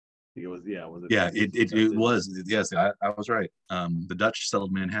 It was it was yes I was right. The Dutch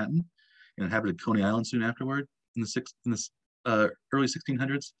settled Manhattan and inhabited Coney Island soon afterward in the early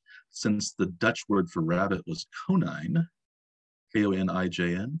 1600s. Since the Dutch word for rabbit was conijn,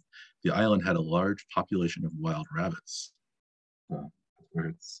 Konijn, the island had a large population of wild rabbits. So that's where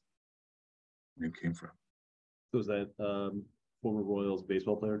its name came from. So is that former Royals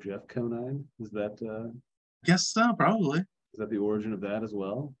baseball player Jeff Conine? Is that? Guess so, probably. Is that the origin of that as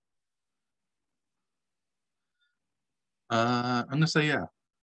well? I'm gonna say yeah.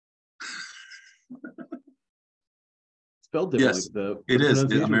 Spelled differently. Yes, it is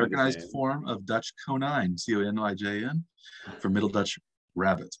the Americanized form of Dutch conijn, Conijn, for Middle Dutch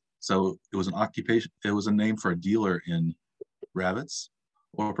rabbit. So it was an occupation. It was a name for a dealer in rabbits,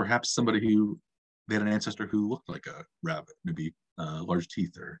 or perhaps somebody who they had an ancestor who looked like a rabbit, maybe large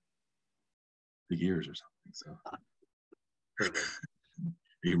teeth or big ears or something. So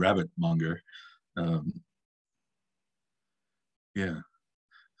a rabbit monger. Yeah.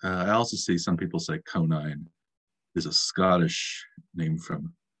 I also see some people say conine is a Scottish name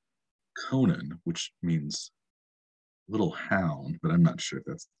from Conan, which means little hound, but I'm not sure if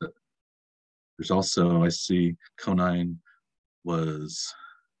that's the. There's also, I see conine was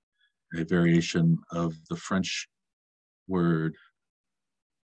a variation of the French word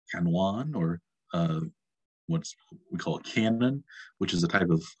canoine, or what we call a canon, which is a type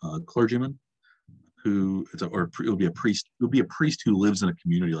of clergyman who it would be a priest. It would be a priest who lives in a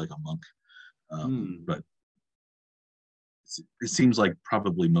community like a monk. But it seems like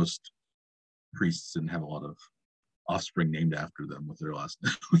probably most priests didn't have a lot of offspring named after them with their last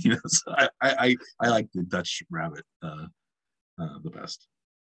name. So I like the Dutch rabbit the best.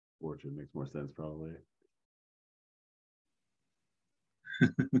 Origin makes more sense, probably.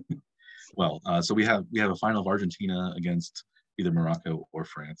 Well, so we have a final of Argentina against either Morocco or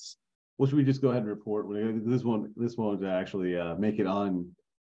France. Well, should we just go ahead and report this won't actually make it on?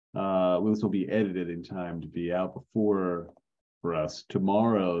 This will be edited in time to be out for us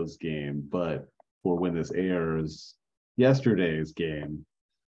tomorrow's game, but for when this airs, yesterday's game.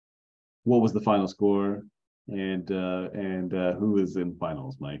 What was the final score, and who is in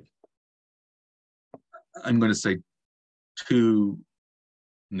finals, Mike? I'm going to say 2-0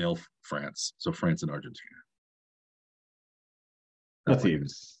 France. So France and Argentina. That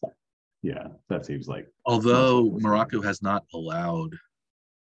seems like. Although Morocco has not allowed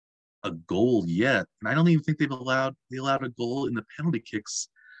a goal yet, and I don't even think they allowed a goal in the penalty kicks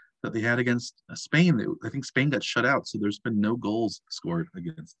that they had against Spain. I think Spain got shut out, so there's been no goals scored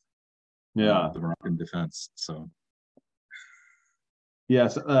against the Moroccan defense. So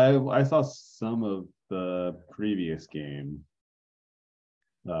yes, I saw some of the previous game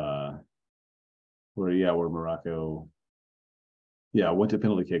where Morocco went to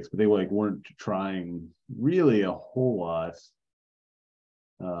penalty kicks, but they weren't trying really a whole lot.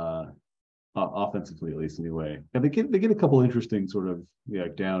 offensively at least anyway. And they get a couple interesting sort of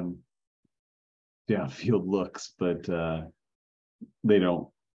downfield looks, but they don't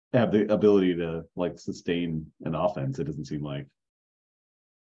have the ability to like sustain an offense. It doesn't seem like.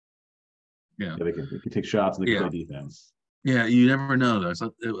 Yeah, they can take shots and they can play defense. Yeah, you never know though.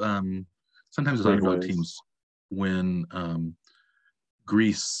 So, sometimes those underdog Breakaways. teams when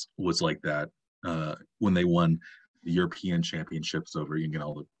Greece was like that when they won the European championships over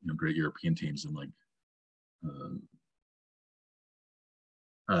all the great European teams in like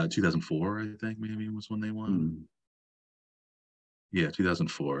 2004, I think maybe was when they won. Yeah,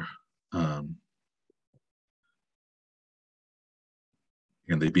 2004. And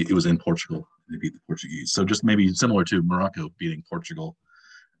it was in Portugal. They beat the Portuguese. So just maybe similar to Morocco beating Portugal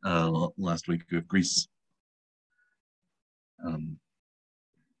last week. Greece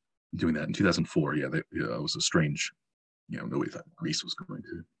doing that in 2004. Yeah, it was a strange. Nobody thought Greece was going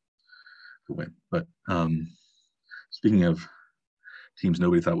to win. But speaking of teams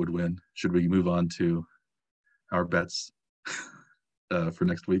nobody thought would win, should we move on to our bets for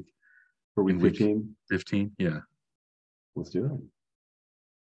next week? For week 15? 15, yeah. Let's do it.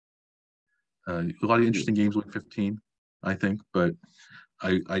 A lot of interesting games week 15, I think, but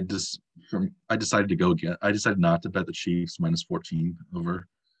I decided to go again. I decided not to bet the Chiefs minus 14 over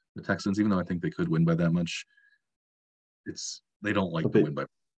the Texans, even though I think they could win by that much. They don't like to win by much.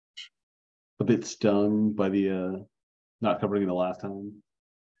 A bit stung by the not covering it the last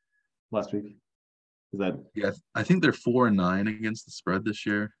week. Is that? Yeah, I think they're 4-9 against the spread this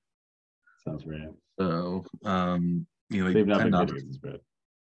year. Sounds right. So they've not been good against the spread.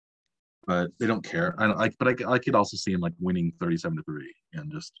 But they don't care. I could also see him like winning 37-3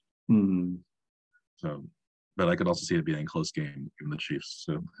 and just. So, but I could also see it being a close game given the Chiefs.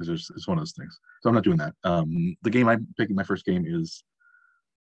 So it's one of those things. So I'm not doing that. The game I'm picking, my first game is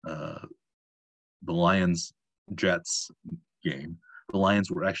the Lions Jets game. The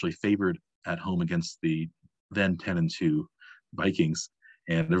Lions were actually favored at home against the then 10-2 Vikings,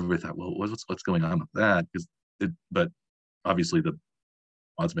 and everybody thought, well, what's going on with that? But obviously the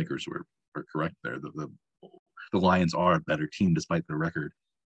odds makers were correct there. The Lions are a better team despite their record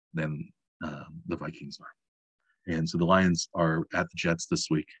than the Vikings are. And so the Lions are at the Jets this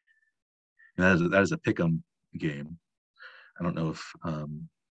week. And that is a pick'em game. I don't know if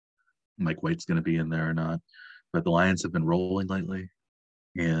Mike White's going to be in there or not, but the Lions have been rolling lately.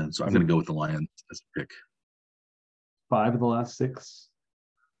 And so I'm going to go with the Lions as a pick. 5 of the last 6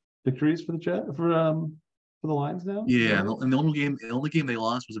 victories for the Lions now? Yeah, and the only game they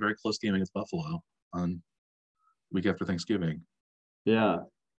lost was a very close game against Buffalo on week after Thanksgiving. Yeah.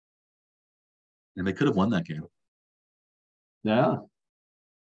 And they could have won that game. Yeah.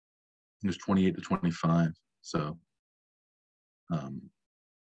 It was 28-25. So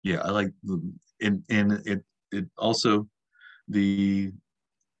yeah, I like and it also the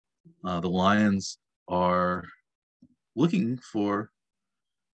Lions are looking for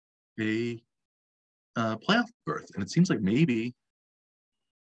a playoff berth, and it seems like maybe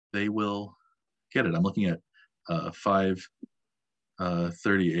they will get it. I'm looking at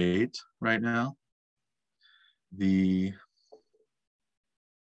 538 right now. The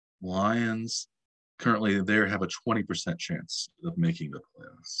Lions currently have a 20% chance of making the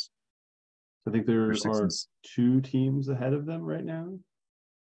playoffs. I think there are 2 teams ahead of them right now.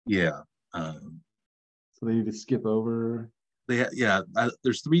 Yeah. So they need to skip over.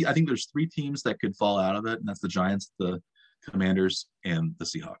 There's 3. I think there's 3 teams that could fall out of it, and that's the Giants, the Commanders, and the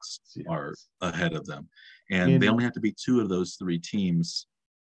Seahawks are ahead of them, and they only have to beat 2 of those 3 teams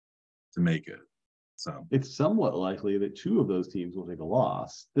to make it. So it's somewhat likely that 2 of those teams will take a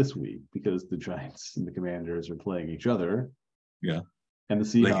loss this week because the Giants and the Commanders are playing each other. Yeah, and the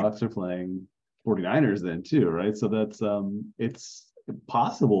Seahawks are playing 49ers then too, right? So that's it's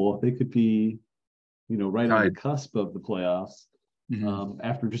possible they could be, right on the cusp of the playoffs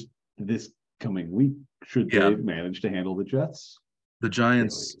after just this coming week, should they manage to handle the Jets. The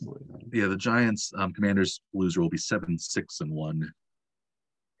Giants, the Giants Commanders loser will be 7-6-1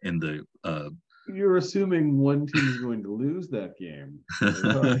 in the. You're assuming one team is going to lose that game.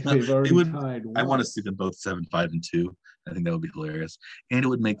 They've already tied one. I want to see them both 7-5-2. I think that would be hilarious, and it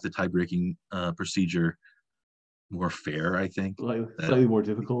would make the tie-breaking procedure more fair. I think slightly more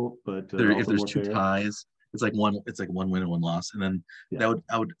difficult, but if there's 2 fair. ties, it's like one win and 1 loss, and then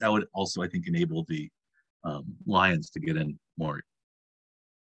that would also, I think, enable the Lions to get in more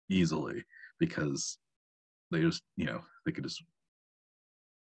easily because they just they could just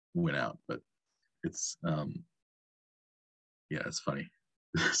win out. But it's it's funny.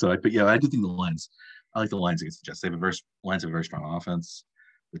 So I do think the Lions. I like the Lions against the Jets. Lions have a very strong offense.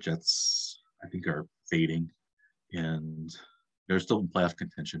 The Jets I think are fading, and they're still in playoff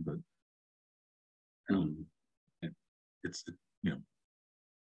contention, but it's they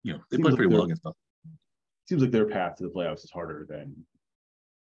Seems play like pretty well against Buffalo. Seems like their path to the playoffs is harder than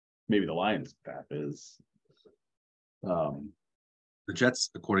maybe the Lions' path is. The Jets,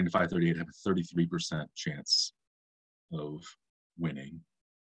 according to 538, have a 33% chance of winning.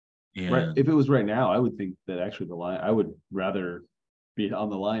 And right. If it was right now, I would think that actually I would rather be on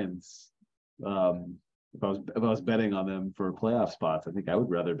the Lions. If I was betting on them for playoff spots, I think I would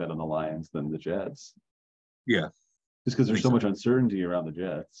rather bet on the Lions than the Jets. Yeah, just because there's so much uncertainty around the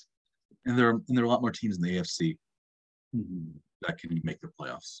Jets, and there are a lot more teams in the AFC that can make the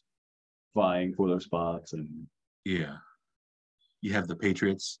playoffs, vying for those spots, and yeah, you have the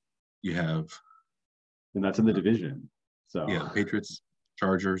Patriots, and that's in the division. So yeah, the Patriots,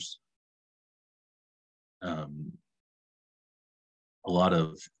 Chargers, a lot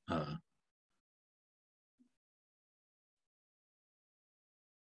of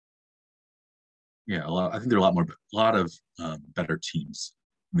I think there are a lot of better teams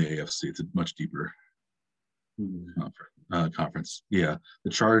in the AFC. It's a much deeper conference. Yeah, the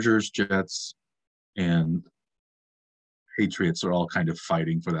Chargers, Jets, and Patriots are all kind of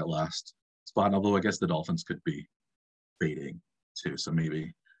fighting for that last spot. Although I guess the Dolphins could be fading too, so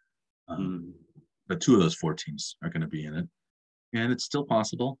maybe. But two of those four teams are going to be in it, and it's still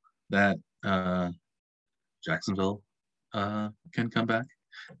possible that Jacksonville can come back.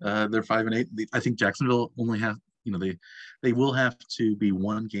 They're 5-8. I think Jacksonville only have, they will have to be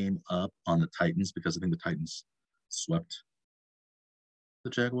one game up on the Titans, because I think the Titans swept the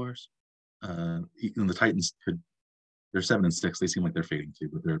Jaguars. Even the Titans they're 7-6. They seem like they're fading too,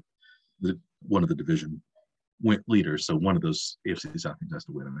 but they're one of the division leaders. So one of those AFC South teams has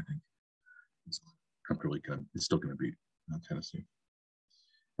to win, and I think it's comfortably good. It's still going to beat Tennessee.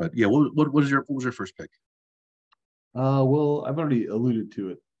 But yeah, what was your first pick? Well, I've already alluded to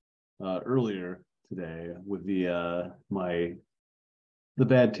it earlier today with the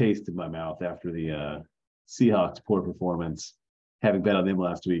bad taste in my mouth after the Seahawks' poor performance, having bet on them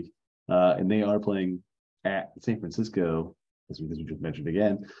last week, and they are playing at San Francisco, as we just mentioned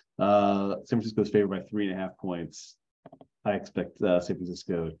again. San Francisco is favored by 3.5 points. I expect San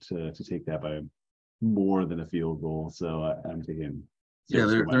Francisco to take that by more than a field goal, so I'm taking.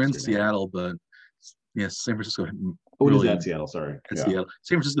 They're in Seattle, but yes, San Francisco. It is at Seattle. Sorry, Seattle.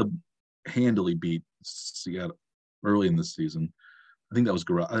 San Francisco handily beat Seattle early in the season. I think that was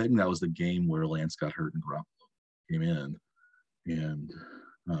the game where Lance got hurt and Garoppolo came in, and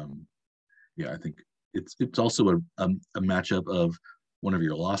I think it's also a matchup of one of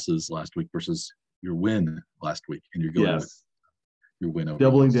your losses last week versus your win last week, and you're going with your win over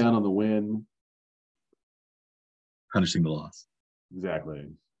doubling down on the win, punishing the loss. Exactly.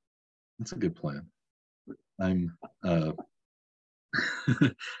 That's a good plan. I'm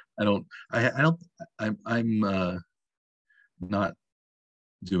not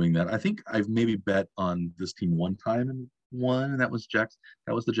doing that. I think I've maybe bet on this team one time and won, and that was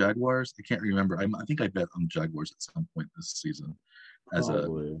the Jaguars. I can't remember. I think I bet on the Jaguars at some point this season as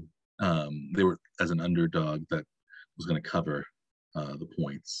they were as an underdog that was going to cover the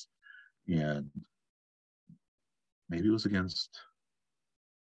points, and maybe it was against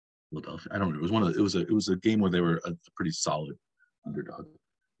Philadelphia. I don't know. It was a game where they were a pretty solid underdog.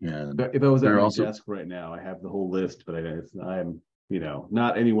 And if I was at my desk right now, I have the whole list, but I'm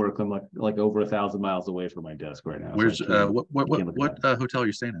not anywhere. I'm like over 1,000 miles away from my desk right now. Where's what hotel are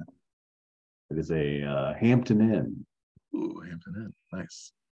you staying at? It is a Hampton Inn. Ooh, Hampton Inn,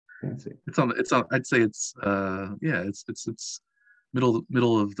 nice. Fancy. It's on. I'd say it's it's middle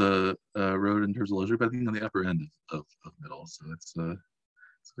of the road in terms of leisure, but I think on the upper end of middle. So it's a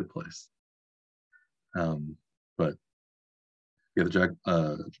good place. But yeah,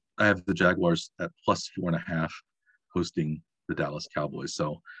 I have the Jaguars at +4.5 hosting the Dallas Cowboys.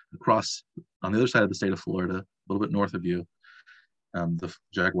 So across on the other side of the state of Florida, a little bit north of you, the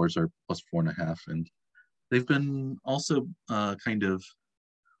Jaguars are +4.5, and they've been also kind of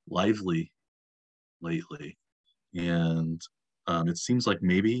lively lately, and it seems like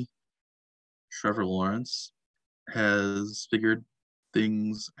maybe Trevor Lawrence has figured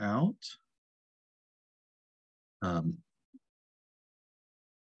things out. I'm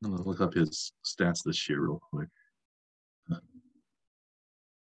going to look up his stats this year real quick.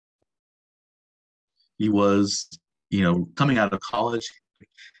 He was, coming out of college.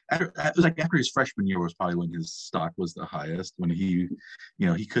 It was like after his freshman year was probably when his stock was the highest. When he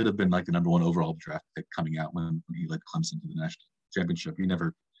could have been like the number 1 overall draft pick coming out when he led Clemson to the national championship. He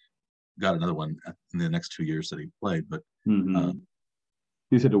never got another one in the next 2 years that he played, but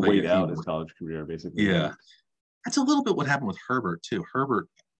He's had to wait out his college career, basically. Yeah. Right? That's a little bit what happened with Herbert, too. Herbert,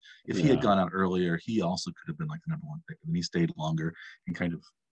 if he had Yeah. gone out earlier, he also could have been like the number one pick. And he stayed longer and kind of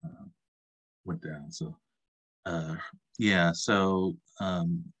went down. So, yeah. So,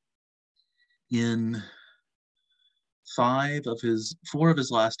 in four of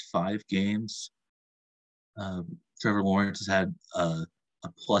his last 5 games, Trevor Lawrence has had a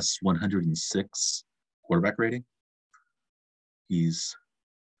plus 106 quarterback rating. He's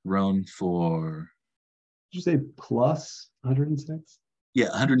thrown for. Did you say plus 106? Yeah,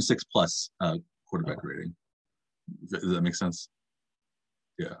 106 plus quarterback rating. Does that make sense?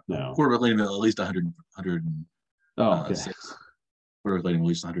 Yeah. No. Quarterback rating at least 100. Oh, okay. 6. Quarterback rating at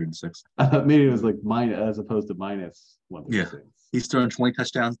least 106. Maybe it was like minus as opposed to minus 136. Yeah. He's thrown 20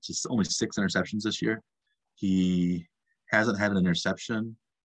 touchdowns to only 6 interceptions this year. He hasn't had an interception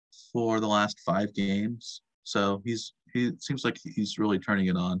for the last 5 games. So he seems like he's really turning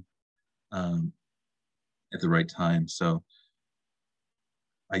it on at the right time. So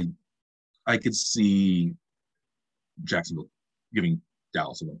I could see Jacksonville giving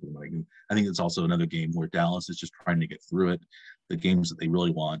Dallas a run for the money. I think it's also another game where Dallas is just trying to get through it. The games that they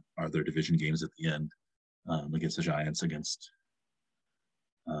really want are their division games at the end, against the Giants, against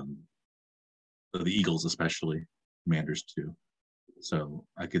the Eagles, especially Commanders too. So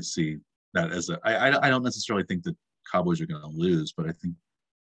I could see that as I don't necessarily think the Cowboys are going to lose, but I think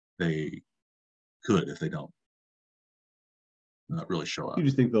they could if they don't not really show up. You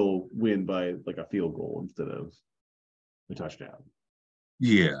just think they'll win by like a field goal instead of a touchdown?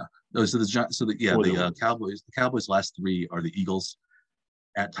 Yeah. No, the Cowboys last 3 are the Eagles,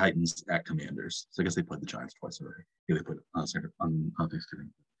 at Titans, at Commanders. So I guess they played the Giants twice already. Yeah, they played on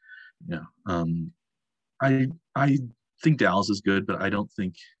Thanksgiving. Yeah. I think Dallas is good, but I don't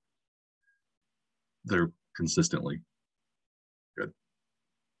think they're consistently good.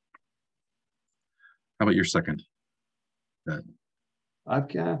 How about your second? I've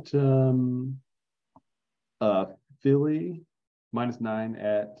got Philly -9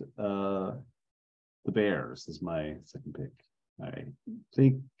 at the Bears is my second pick. I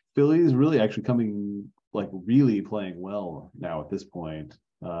think Philly is really actually really playing well now at this point.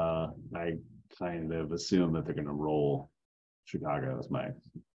 I kind of assume that they're going to roll Chicago. It's my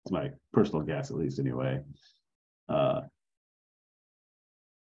personal guess, at least anyway.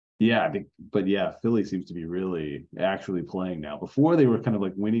 Yeah, I think, but yeah, Philly seems to be really actually playing now. Before they were kind of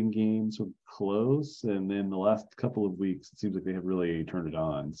like winning games close, and then the last couple of weeks, it seems like they have really turned it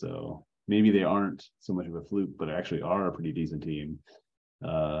on. So maybe they aren't so much of a fluke, but actually are a pretty decent team.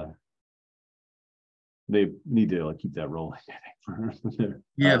 They need to like keep that rolling.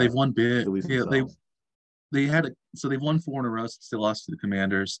 They've won big. Yeah, themselves. they've won 4 in a row since they lost to the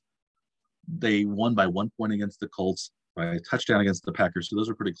Commanders. They won by 1 point against the Colts, by a touchdown against the Packers. So those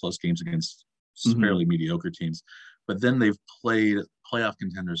are pretty close games against fairly mediocre teams. But then they've played playoff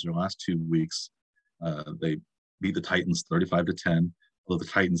contenders their last 2 weeks. They beat the Titans 35-10, although the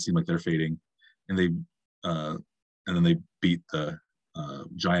Titans seem like they're fading. And then they beat the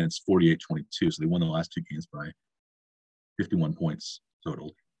Giants 48-22. So they won the last 2 games by 51 points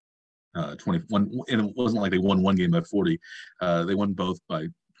total. 21, and it wasn't like they won one game by 40. They won both by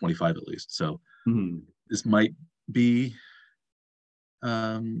 25 at least. So this might be,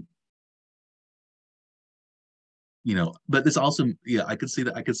 but this also, I could see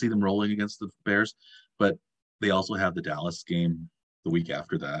them rolling against the Bears, but they also have the Dallas game the week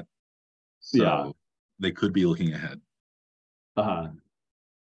after that. So they could be looking ahead.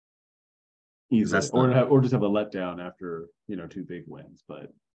 Easily, or just have a letdown after 2 big wins.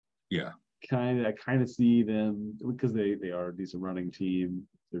 But yeah, I kind of see them, because they are a decent running team.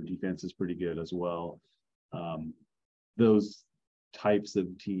 Their defense is pretty good as well. Those types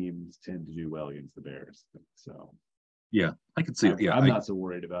of teams tend to do well against the Bears. So yeah, I could see it. Yeah, I'm not so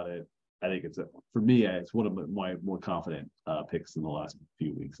worried about it. I think for me, it's one of my more confident picks in the last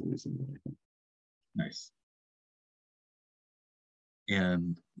few weeks, at least. Nice.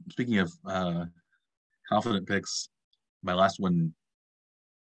 And speaking of confident picks, my last one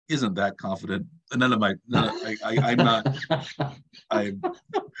isn't that confident. I'm not. I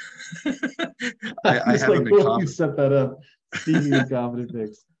haven't been confident. You set that up. Speaking of confident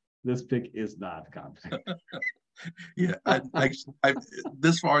picks, this pick is not confident. Yeah, I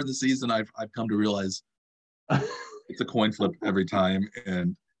this far in the season, I've come to realize it's a coin flip every time,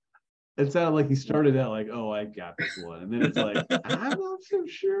 and it sounded like he started out like, "Oh, I got this one," and then it's like, "I'm not so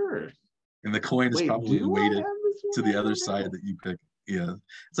sure." And the coin is probably weighted to the other side that you pick. Yeah,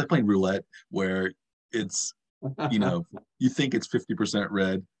 it's like playing roulette, where it's you think it's 50%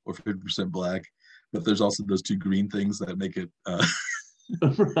 red or 50% black, but there's also those 2 green things that make it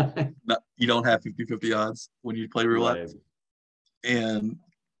Right. You don't have 50-50 odds when you play roulette. Right. And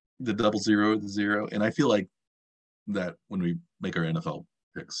the 00, the 0. And I feel like that when we make our NFL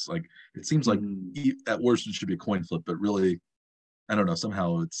picks, like it seems like at worst it should be a coin flip, but really, I don't know,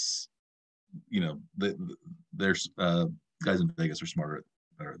 somehow it's, there's guys in Vegas are smarter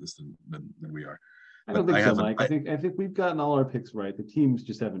at this than we are. I don't think so, Mike. I think we've gotten all our picks right. The teams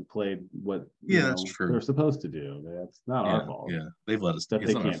just haven't played what that's true. they're supposed to do. That's not our fault. Yeah, they've let us. That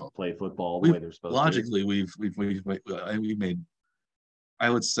they can't play football the way they're supposed logically, to. We've made. I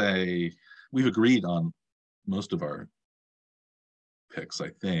would say we've agreed on most of our picks. I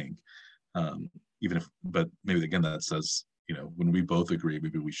think, but maybe again that says when we both agree,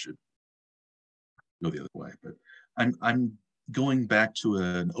 maybe we should go the other way. But I'm going back to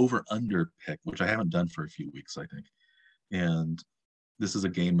an over-under pick, which I haven't done for a few weeks, I think. And this is a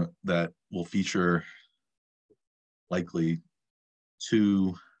game that will feature likely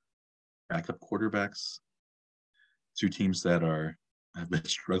two backup quarterbacks, two teams that have been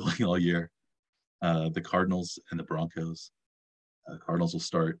struggling all year, the Cardinals and the Broncos. The Cardinals will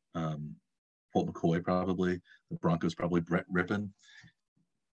start Colt McCoy probably. The Broncos probably Brett Rippon.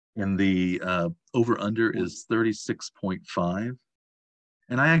 And the over-under is 36.5,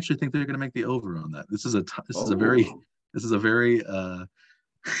 and I actually think they're going to make the over on that. This is a very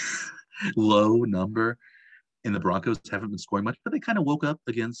low number, and the Broncos haven't been scoring much, but they kind of woke up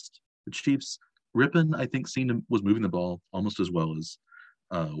against the Chiefs. Rippon, I think, was moving the ball almost as well as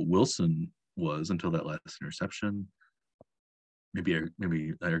Wilson was until that last interception. Maybe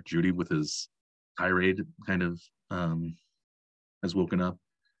Eric Judy with his tirade kind of has woken up.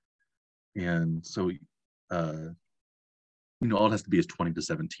 And so, all it has to be is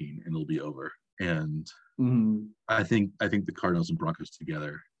 20-17, and it'll be over. And I think the Cardinals and Broncos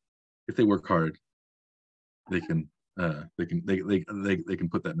together, if they work hard, they can put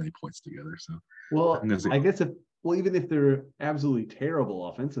that many points together. So, I guess even if they're absolutely terrible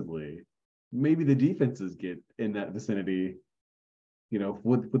offensively, maybe the defenses get in that vicinity.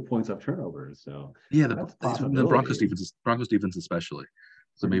 With points off turnovers. So the Broncos defense especially.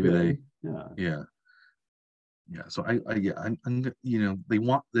 So maybe So I'm they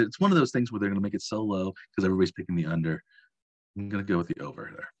want, it's one of those things where they're going to make it so low because everybody's picking the under. I'm going to go with the over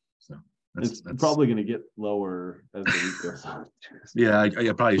there. So that's probably going to get lower as the week goes on.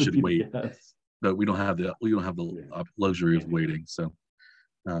 I probably should wait, but we don't have the luxury of waiting. So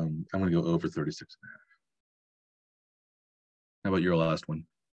I'm going to go over 36.5. How about your last one?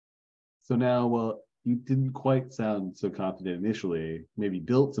 So now, you didn't quite sound so confident initially. Maybe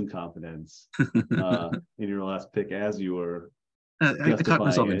built some confidence in your last pick as you were. I talked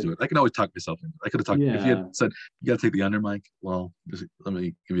myself into it. I can always talk myself into it. I could have talked. If you had said you got to take the under, Mike, well, let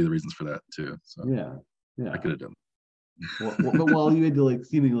me give you the reasons for that too. So I could have done. Well, you had to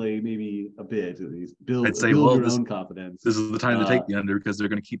seemingly maybe a bit at least build your own confidence. This is the time to take the under because they're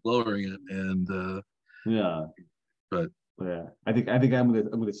going to keep lowering it, and but. Yeah, I think I'm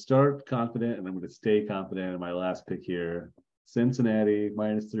gonna start confident and I'm gonna stay confident in my last pick here. Cincinnati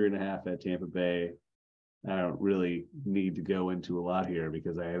 -3.5 at Tampa Bay. I don't really need to go into a lot here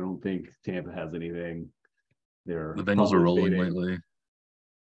because I don't think Tampa has anything. The Bengals are rolling lately.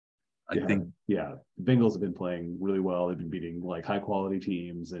 I think the Bengals have been playing really well. They've been beating high quality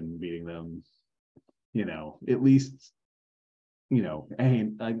teams and beating them, at least,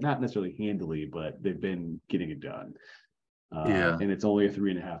 and not necessarily handily, but they've been getting it done. And it's only a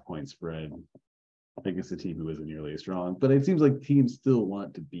 3.5 point spread against a team who isn't nearly as strong. But it seems like teams still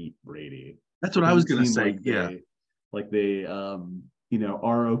want to beat Brady. That's what I was going to say. They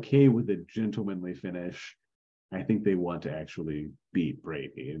are okay with a gentlemanly finish. I think they want to actually beat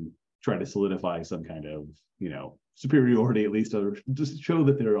Brady and try to solidify some kind of superiority, at least, or just show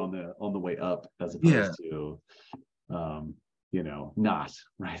that they're on the way up as opposed to not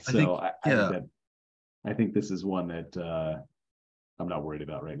right. I think this is one that I'm not worried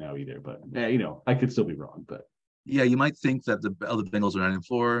about right now either, but I could still be wrong. But you might think that the Bengals are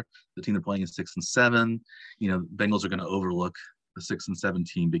 9-4, the team they're playing is 6-7. Bengals are going to overlook the 6-7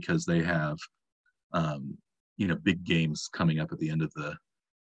 team because they have, big games coming up at the end of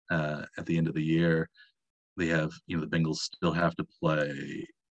the year. They have, the Bengals still have to play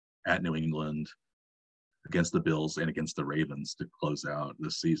at New England, against the Bills, and against the Ravens to close out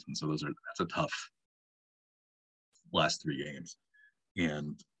this season. So that's a tough last 3 games,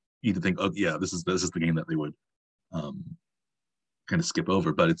 and you can think, this is the game that they would kind of skip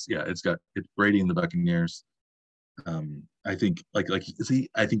over, but it's Brady and the Buccaneers. I think I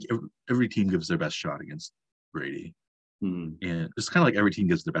think every team gives their best shot against Brady, and it's kind of like every team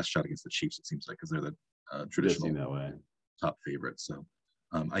gives their best shot against the Chiefs. It seems like because they're the traditional that way top favorites. So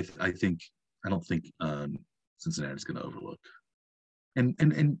I don't think Cincinnati's going to overlook.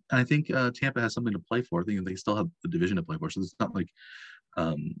 And I think Tampa has something to play for. I think they still have the division to play for, so it's not like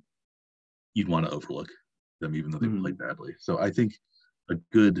you'd want to overlook them, even though they played badly. So I think a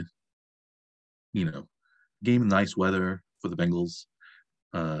good, game in nice weather for the Bengals.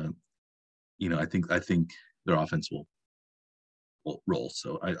 I think their offense will roll.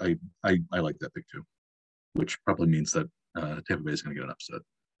 So I like that pick too, which probably means that Tampa Bay is going to get an upset.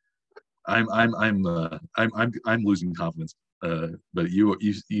 I'm losing confidence, but you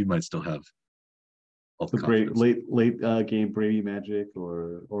might still have all the confidence. late game Brady magic,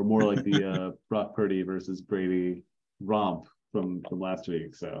 or more like the Brock Purdy versus Brady romp from last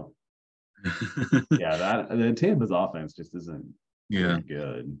week. So yeah, the Tampa's offense just isn't very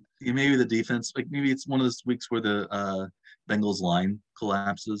good. Yeah, maybe the defense, like maybe it's one of those weeks where the Bengals line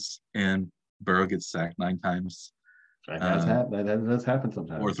collapses and Burrow gets sacked 9 times. That does happen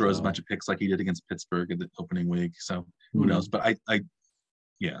sometimes. Or throws a bunch of picks like he did against Pittsburgh in the opening week. So who knows? But I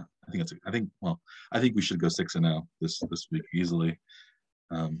think we should go 6-0 this week easily.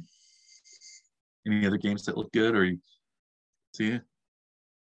 Any other games that look good, or you see it?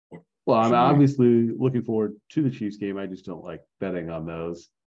 Well, I'm obviously looking forward to the Chiefs game. I just don't like betting on those.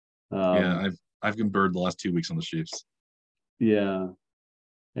 I've been burned the last 2 weeks on the Chiefs. Yeah,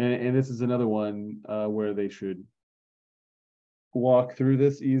 and this is another one where they should walk through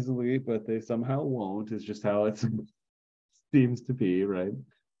this easily, but they somehow won't. It's just how it seems to be, right?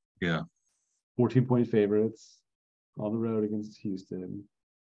 Yeah. 14-point favorites on the road against Houston.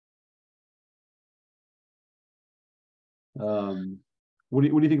 What do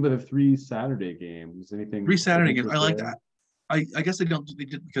you think about the 3 Saturday games? Anything? 3 Saturday games. I like that. I guess they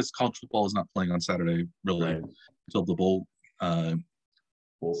did because college football is not playing on Saturday really until the bowl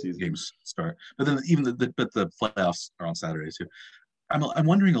season games start. But then even the playoffs are on Saturday too. I'm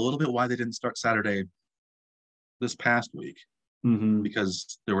wondering a little bit why they didn't start Saturday this past week,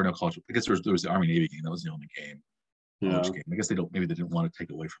 because there were no college. I guess there was the Army Navy game. That was the only game. Game. I guess they didn't want to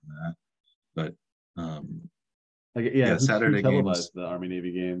take away from that. But Saturday who televised the Army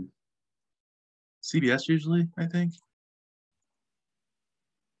Navy game? CBS usually, I think.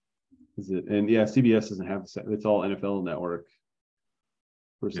 Is it? And CBS doesn't have it's all NFL Network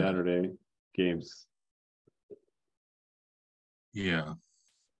for Saturday games. Yeah.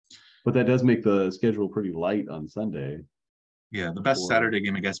 But that does make the schedule pretty light on Sunday. Yeah, the best Saturday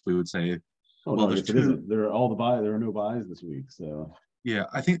game, I guess we would say. There's 2. There are all the buys. There are no buys this week, so. Yeah,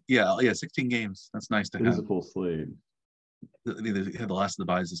 I think 16 games. That's nice to have. It is a full slate. They had the last of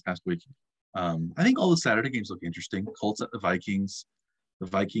the buys this past week. I think all the Saturday games look interesting. Colts at the Vikings. The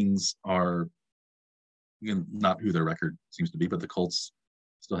Vikings are not who their record seems to be, but the Colts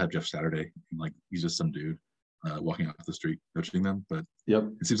still have Jeff Saturday. And he's just some dude walking off the street coaching them. But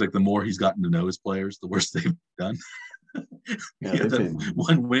it seems like the more he's gotten to know his players, the worse they've done.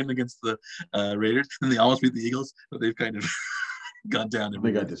 One win against the Raiders, and they almost beat the Eagles, but they've kind of gone down.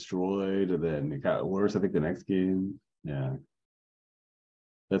 They got destroyed, and then it got worse. I think the next game,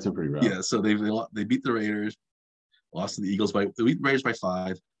 that's been pretty rough. Yeah, so they beat the Raiders, lost to the Eagles they beat the Raiders by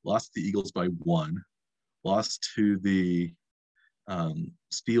 5, lost to the Eagles by 1, lost to the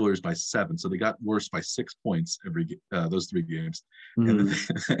Steelers by 7. So they got worse by 6 points those 3 games, and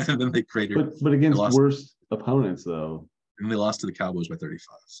then they created. But against worse opponents though. And they lost to the Cowboys by 35.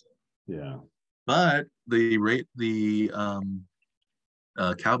 So. Yeah. But the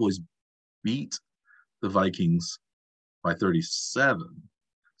Cowboys beat the Vikings by 37.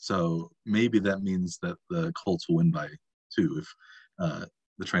 So maybe that means that the Colts will win by 2 if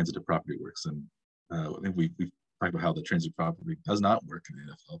the transitive property works. And I think we've talked about how the transitive property does not work in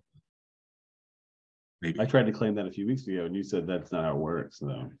the NFL. Maybe. I tried to claim that a few weeks ago, and you said that's not how it works.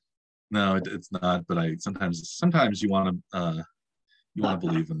 So. No, it's not. But sometimes you want to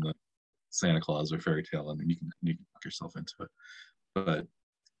believe in the Santa Claus or fairy tale, and you can knock yourself into it. But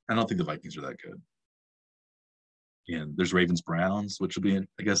I don't think the Vikings are that good. And there's Ravens Browns, which will be,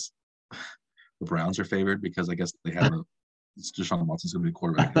 I guess, the Browns are favored because I guess they have Deshaun Watson's going to be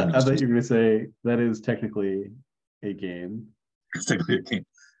quarterback. I thought you were going to say that is technically a game. It's technically a game.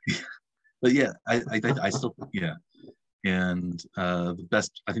 But yeah, I still And the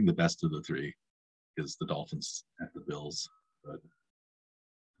best of the 3 is the Dolphins at the Bills. But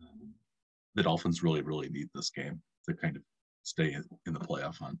the Dolphins really, really need this game to kind of stay in the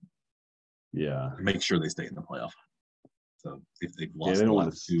playoff hunt. Yeah. Make sure they stay in the playoff hunt. So if they've lost, they don't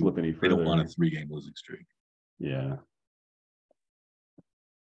want to slip any further. They don't want a 3-game losing streak. Yeah.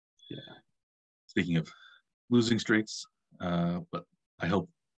 Speaking of losing streaks, but I hope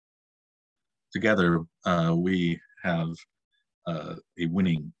together we have a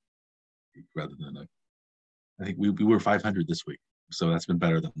winning week rather than I think we were 500 this week, so that's been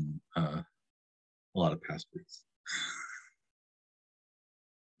better than a lot of past weeks.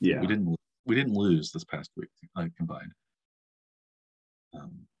 Yeah, we didn't lose this past week combined.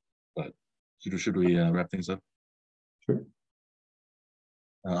 But should we wrap things up? sure.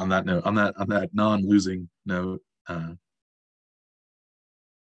 On that note, on that non-losing note,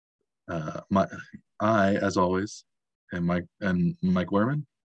 I, as always, am Mike Werman.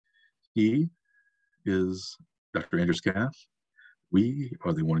 He is Dr. Andrew Scaff. We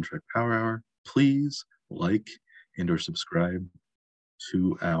are the One Track Power Hour. Please like and/or subscribe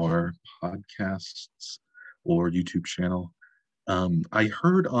to our podcasts or YouTube channel. I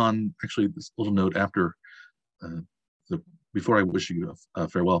heard on actually this little note after before I wish you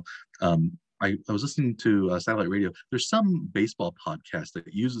farewell. I was listening to satellite radio. There's some baseball podcast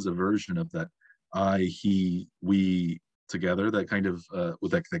that uses a version of that I, he, we together, that kind of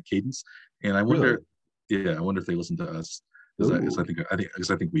with that cadence. And I wonder, I wonder if they listen to us because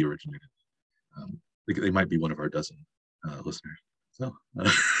I think we originated. They might be one of our dozen listeners. So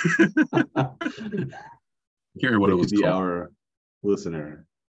hear what it was called. Our listener.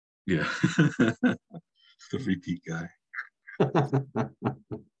 Yeah, the repeat guy.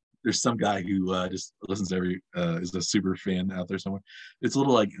 There's some guy who just listens to every is a super fan out there somewhere. It's a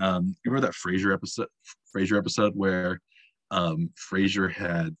little like you remember that Frasier episode where Frasier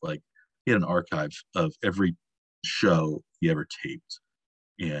had an archive of every show he ever taped,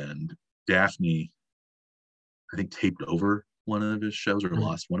 and Daphne I think taped over one of his shows or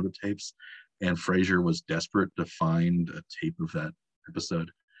lost one of the tapes, and Frasier was desperate to find a tape of that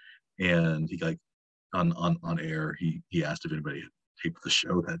episode, and he on air he asked if anybody had taped the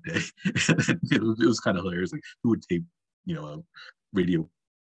show that day. it was kind of hilarious, like who would tape a radio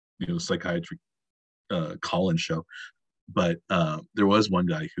psychiatry call-in show. But there was one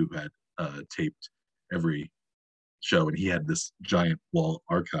guy who had taped every show, and he had this giant wall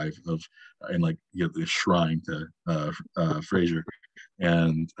archive of the shrine to Frasier,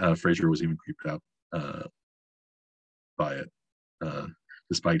 and Frasier was even creeped out by it,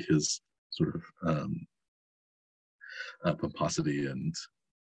 despite his sort of pomposity and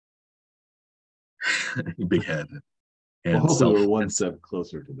big head, and hopefully we're one step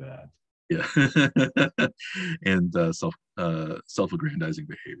closer to that. Yeah, and self-aggrandizing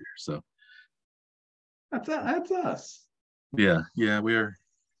behavior. So that's us. Yeah, we are.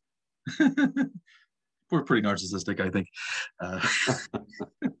 We're pretty narcissistic, I think.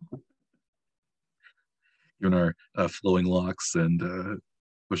 Given our flowing locks and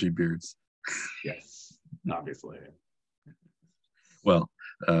bushy beards. Yes, obviously. Well,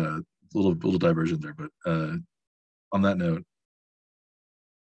 little diversion there, but on that note,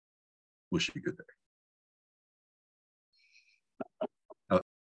 wish you a good day.